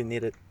 They probably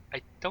need it.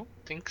 I don't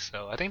think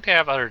so. I think they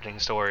have other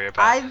things to worry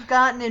about. I've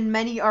gotten in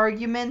many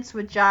arguments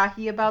with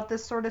Jahi about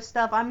this sort of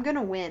stuff. I'm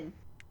gonna win.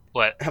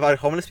 What? How about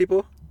homeless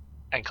people?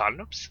 And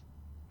condoms?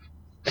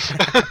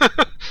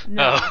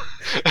 No.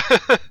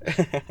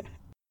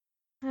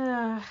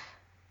 Oh.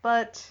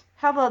 But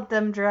how about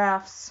them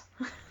drafts?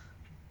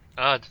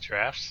 Oh, the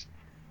drafts.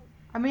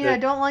 I mean, The- I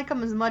don't like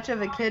them as much of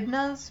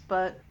echidnas,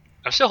 but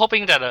I'm still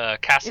hoping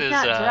that Cass if is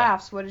not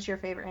drafts, what is your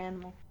favorite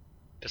animal?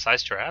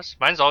 besides giraffes.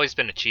 Mine's always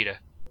been a cheetah.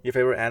 Your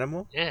favorite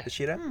animal? Yeah. The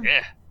cheetah? Hmm.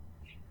 Yeah.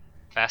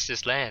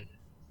 Fastest land.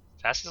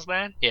 Fastest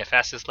land? Yeah,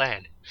 fastest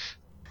land.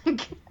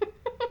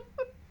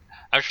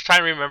 I was trying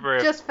to remember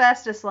if Just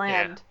fastest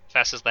land.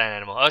 fastest land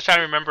animal. I was trying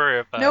to remember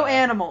if No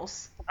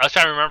animals. I was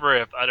trying to remember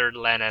if other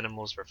land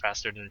animals were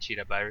faster than the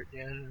cheetah, but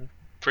I'm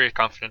pretty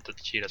confident that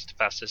the cheetah's the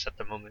fastest at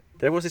the moment.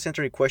 There was this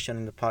interesting question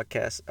in the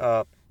podcast.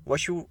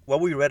 What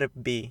would you rather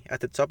be, at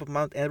the top of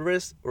Mount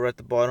Everest or at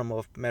the bottom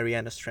of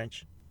Marianas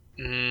Trench?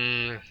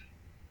 The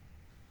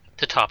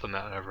top of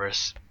Mount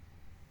Everest.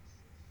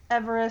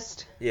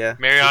 Everest. Yeah.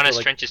 Marianas you feel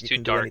like Trench is you too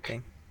can do dark.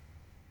 anything.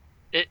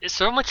 It's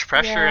so much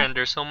pressure Yeah. and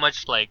there's so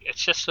much like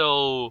it's just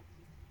so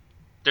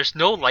there's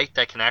no light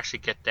that can actually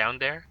get down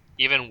there.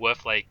 Even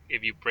with like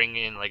if you bring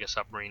in like a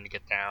submarine to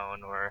get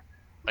down or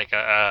like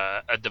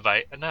a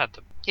device,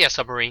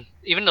 submarine.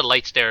 Even the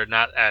lights there are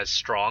not as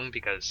strong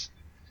because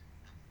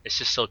it's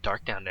just so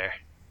dark down there.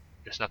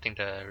 There's nothing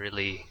to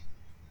really,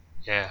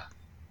 yeah.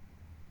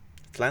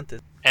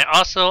 Atlantis. And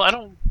also, I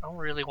don't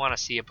really want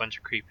to see a bunch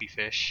of creepy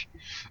fish.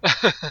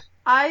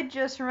 I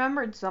just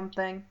remembered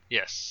something.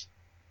 Yes.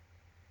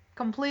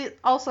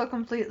 Also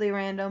completely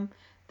random.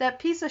 That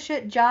piece of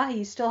shit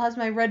Jahi still has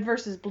my red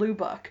versus blue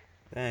book.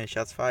 Dang,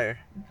 shots fire.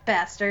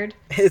 Bastard.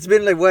 It's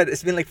been like what?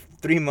 It's been like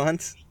 3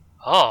 months.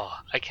 Oh,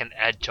 I can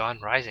add John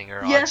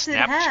Risinger on Yes,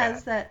 Snapchat. it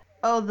has that.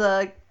 Oh,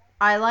 the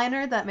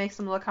eyeliner that makes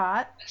him look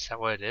hot. Is that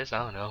what it is? I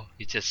don't know.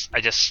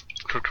 I just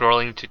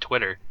scrolling to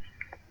Twitter.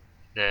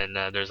 Then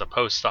there's a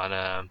post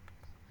on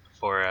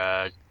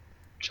for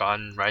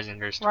John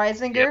Risinger's.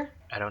 Risinger. Yep.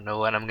 I don't know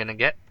what I'm gonna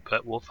get,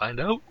 but we'll find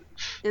out.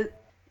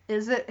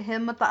 Is it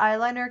him with the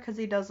eyeliner? Because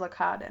he does look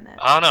hot in it.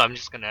 I don't know. I'm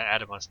just gonna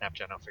add him on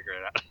Snapchat. And I'll figure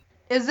it out.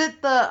 Is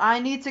it the I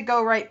need to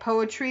go write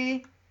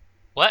poetry?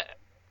 What?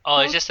 Oh,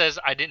 it Huh? just says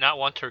I did not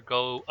want to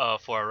go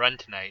for a run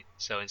tonight,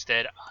 so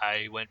instead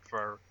I went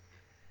for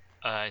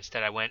a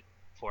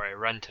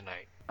run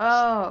tonight.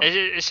 Oh.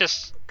 It's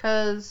just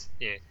Because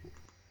yeah.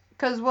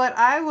 what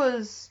I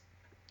was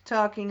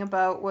talking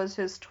about was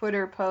his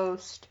Twitter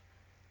post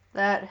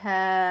that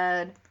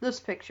had this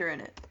picture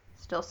in it.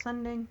 Still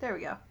sending. There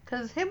we go.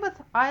 Because him with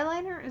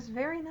eyeliner is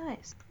very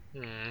nice.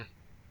 Damn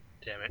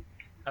it.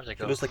 I have to He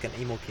go looks like an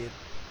emo kid.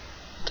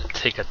 to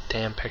take a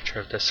damn picture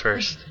of this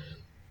first.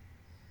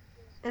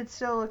 It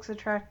still looks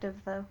attractive,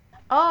 though.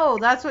 Oh,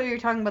 that's what you're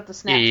talking about, the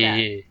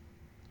Snapchat. Yeah.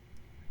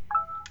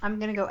 I'm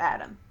gonna go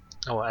add him.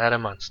 I'll add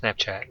him on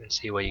Snapchat and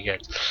see what you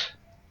get.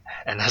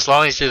 And as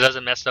long as he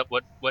doesn't mess up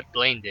what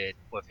Blaine did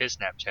with his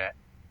Snapchat,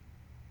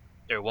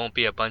 there won't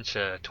be a bunch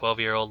of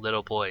 12-year-old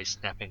little boys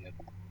snapping him.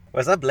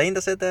 Was that Blaine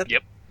that said that?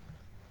 Yep.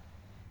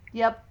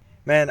 Yep.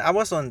 Man, I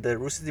was on the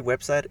Rooster Teeth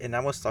website and I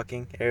was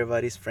talking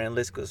everybody's friend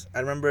list because I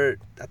remember,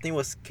 I think it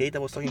was Kate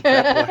that was talking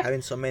crap about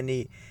having so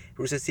many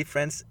Rooster Teeth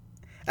friends.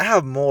 I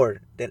have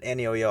more than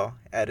any of y'all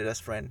added as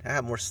friend. I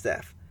have more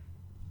staff.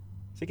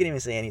 So you can't even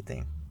say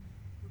anything.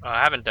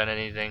 I haven't done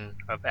anything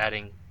of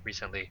adding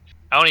recently.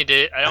 I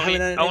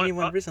haven't added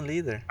anyone recently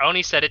either. I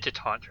only said it to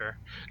taunt her.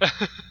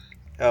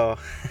 Oh.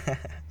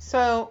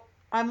 So,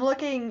 I'm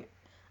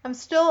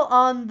still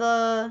on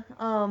the,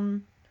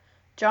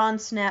 John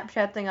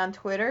Snapchat thing on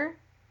Twitter.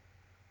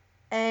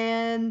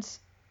 And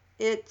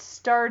it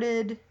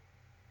started,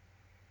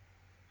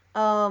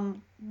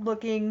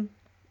 adding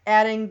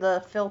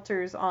the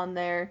filters on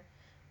there.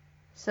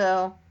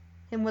 So,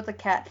 him with the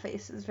cat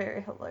face is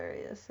very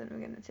hilarious, and I'm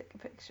gonna take a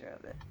picture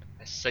of it.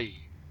 I see.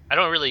 I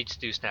don't really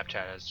do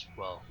Snapchat as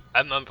well.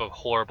 I'm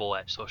horrible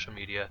at social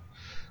media.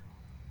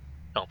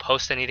 I don't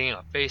post anything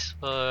on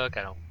Facebook.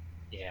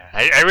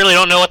 I really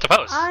don't know what to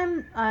post.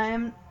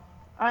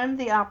 I'm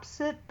the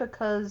opposite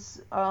because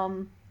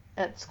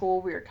at school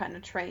we were kind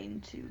of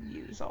trained to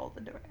use all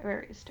the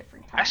various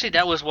different kinds. Actually,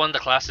 that was one of the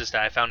classes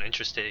that I found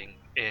interesting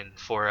in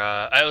for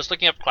I was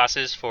looking up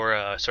classes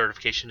for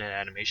certification in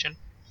animation.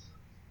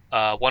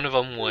 One of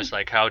them was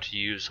like how to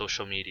use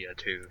social media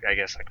to, I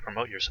guess, like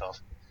promote yourself.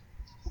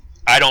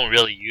 I don't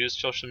really use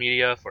social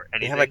media for They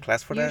anything. have a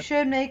class for You that?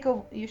 should make a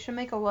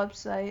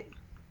website.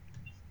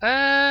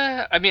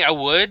 I mean, I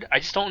would. I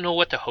just don't know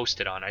what to host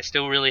it on. I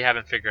still really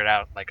haven't figured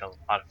out like a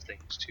lot of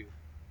things to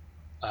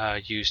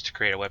use to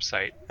create a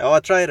website. Oh, I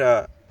tried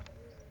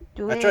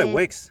Do I it. tried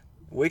Wix.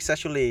 Wix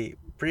actually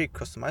pretty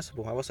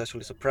customizable. I was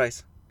actually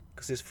surprised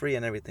because it's free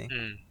and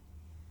everything.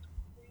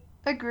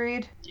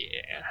 Agreed.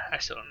 Yeah, I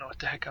still don't know what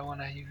the heck I want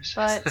to use.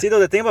 But See,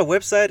 though, the thing about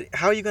website,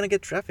 how are you gonna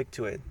get traffic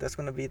to it? That's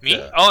gonna be Me?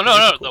 the Oh no,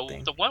 difficult no.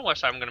 thing. The one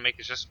website I'm gonna make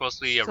is just supposed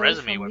to be a social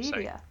resume website.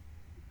 media.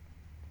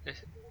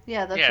 It's-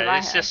 Yeah, that's what Yeah, I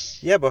it's have.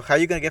 just Yeah, but how are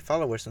you gonna get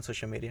followers on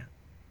social media?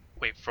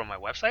 wait from my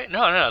website.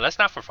 No, that's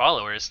not for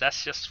followers.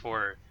 That's just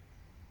for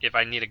if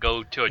I need to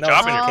go to a No,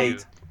 job it's for interview.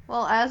 Kate.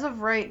 Well, as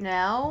of right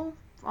now,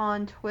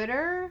 on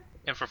Twitter,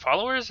 And for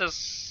followers,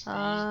 as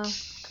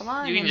come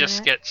on, you can just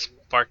internet. get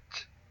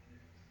sparked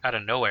out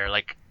of nowhere.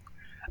 Like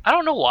I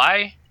don't know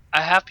why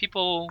I have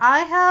people. I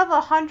have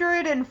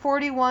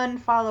 141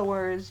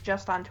 followers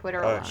just on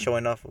Twitter alone.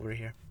 Showing off over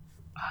here.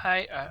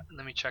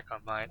 Let me check on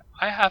mine.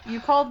 I have You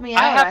called me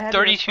out. I have had to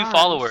 32 respond,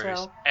 followers,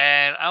 so-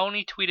 and I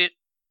only tweeted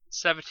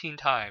 17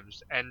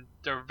 times, and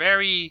they're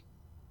very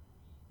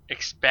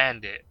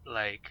expanded.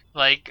 Like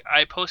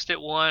I posted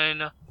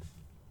one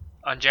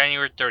on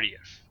January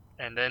 30th,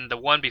 and then the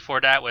one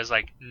before that was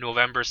like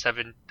November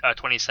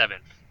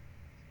 27th.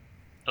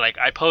 Like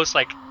I post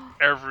like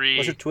every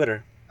What's your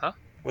Twitter? Huh?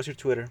 What's your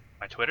Twitter?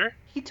 my Twitter.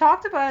 He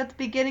talked about it at the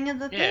beginning of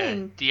the Yeah,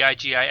 thing.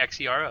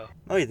 DIGIXERO.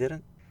 No, you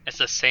didn't. It's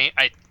the same.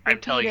 I'm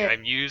Repeat telling you,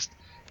 it.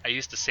 I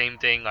use the same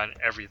thing on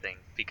everything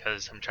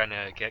because I'm trying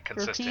to get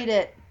consistent. Repeat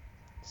it.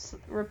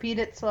 Repeat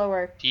it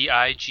slower.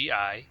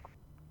 DIGIXERO.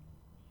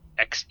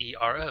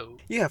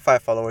 You have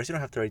 5 followers. You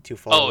don't have 32 Oh,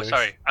 followers.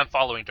 sorry. I'm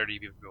following 30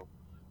 people.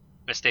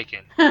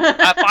 Mistaken. I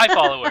have 5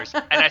 followers,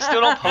 and I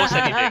still don't post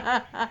anything.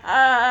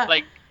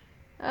 Like,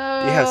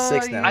 Oh, You have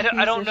 6 now. I piece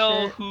don't of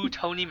know shit. who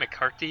Tony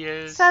McCarthy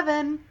is.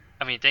 7.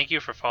 I mean, thank you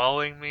for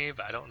following me,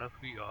 but I don't know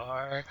who you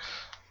are.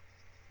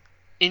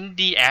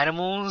 Indie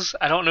Animals?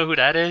 I don't know who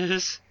that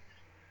is.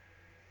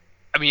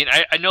 I mean,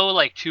 I know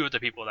like 2 of the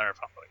people that are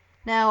following.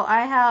 Now,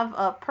 I have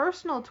a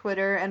personal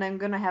Twitter, and I'm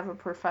gonna have a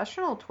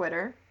professional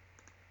Twitter.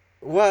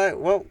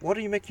 What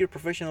do you make your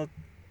professional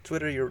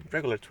Twitter your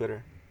regular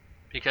Twitter?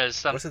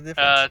 Because What's the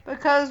difference?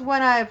 Because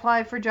when I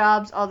apply for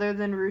jobs other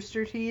than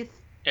Rooster Teeth,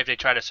 if they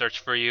try to search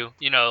for you,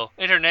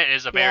 internet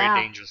is a very Yeah.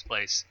 dangerous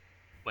place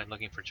when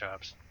looking for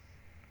jobs.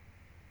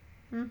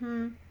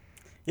 mm-hmm.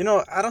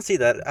 I don't see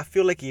that. I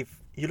feel like if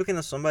you're looking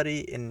at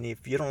somebody and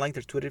if you don't like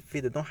their Twitter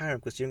feed, then don't hire them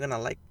because you're gonna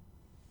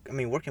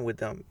working with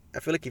them. I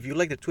feel like if you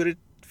like their Twitter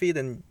feed,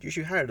 then you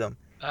should hire them.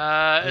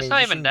 It's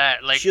not even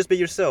that. Like, just be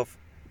yourself.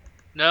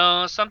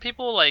 no, some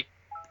people like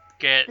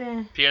get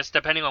Eh. PS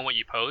depending on what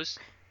you post,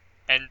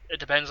 and it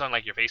depends on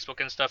like your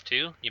Facebook and stuff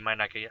too. You might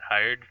not get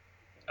hired.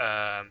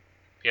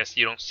 Because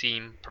you don't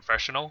seem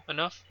professional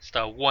enough. It's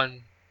the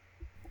one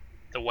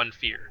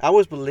fear. I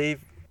always believe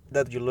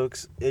that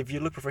if you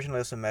look professional, it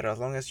doesn't matter. As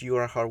long as you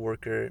are a hard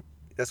worker,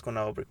 that's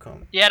gonna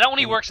overcome. Yeah, that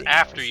only works anything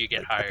after else. you get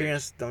Like, hired.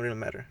 Appearance don't really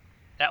matter.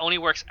 That only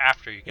works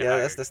after you get Yeah,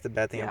 hired. that's the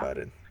bad thing Yeah. about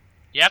it.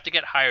 You have to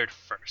get hired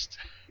first.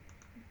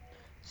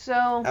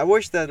 So, I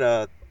wish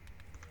that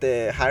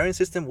the hiring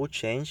system would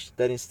change.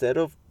 That instead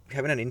of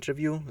having an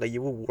interview, like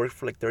you would work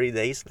for like 30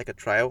 days, like a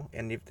trial,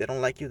 and if they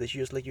don't like you, they should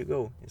just let you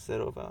go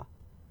instead of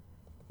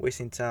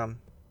wasting time.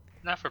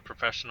 Not for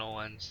professional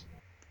ones.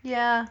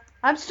 yeah,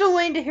 I'm still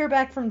waiting to hear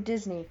back from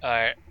Disney.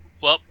 Alright,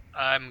 well,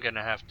 I'm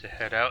gonna have to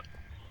head out.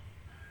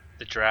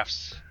 The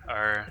giraffes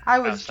are I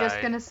was outside.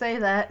 just gonna say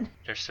that.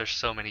 There's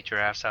so many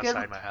giraffes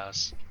outside my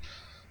house.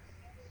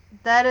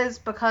 That is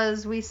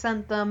because we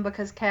sent them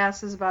because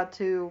Cass is about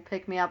to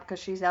pick me up because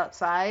she's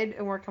outside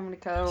and we're coming to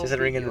go. She's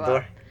ringing pick the you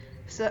door.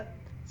 up.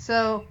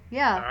 So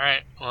yeah.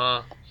 Alright,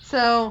 well,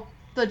 So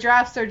the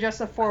drafts are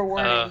just a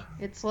forewarning.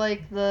 It's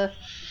like the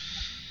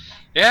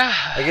yeah.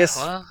 I guess-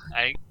 Well,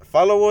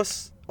 Follow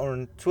us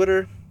on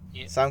Twitter,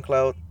 Yeah.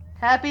 SoundCloud.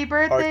 happy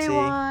birthday RT.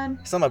 one.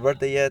 It's not my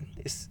birthday yet.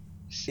 It's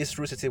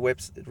Rooster Teeth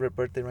Web's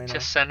birthday right now.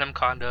 just send him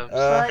condoms.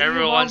 But you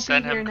Everyone won't be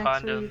send here him next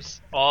condoms.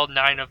 All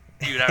 9 of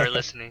you that are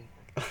listening.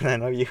 I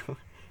know you.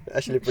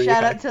 Actually, pretty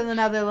Shout high. out to the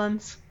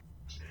Netherlands.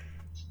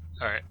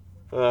 Alright.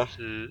 Uh,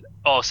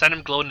 Send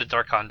him glow in the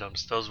dark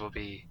condoms. Those will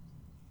be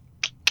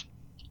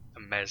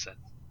amazing.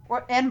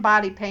 And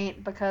body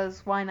paint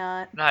because why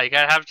not? No, you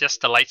gotta have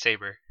just the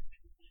lightsaber.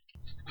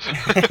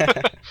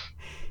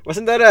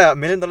 wasn't that a $1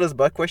 million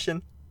butt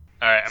question?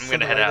 Alright, I'm Something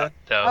gonna head like out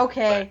though.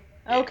 Okay.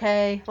 yeah.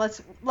 Okay.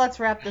 Let's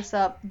wrap this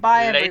up.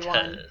 Bye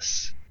everyone.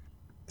 Laters.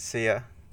 See ya.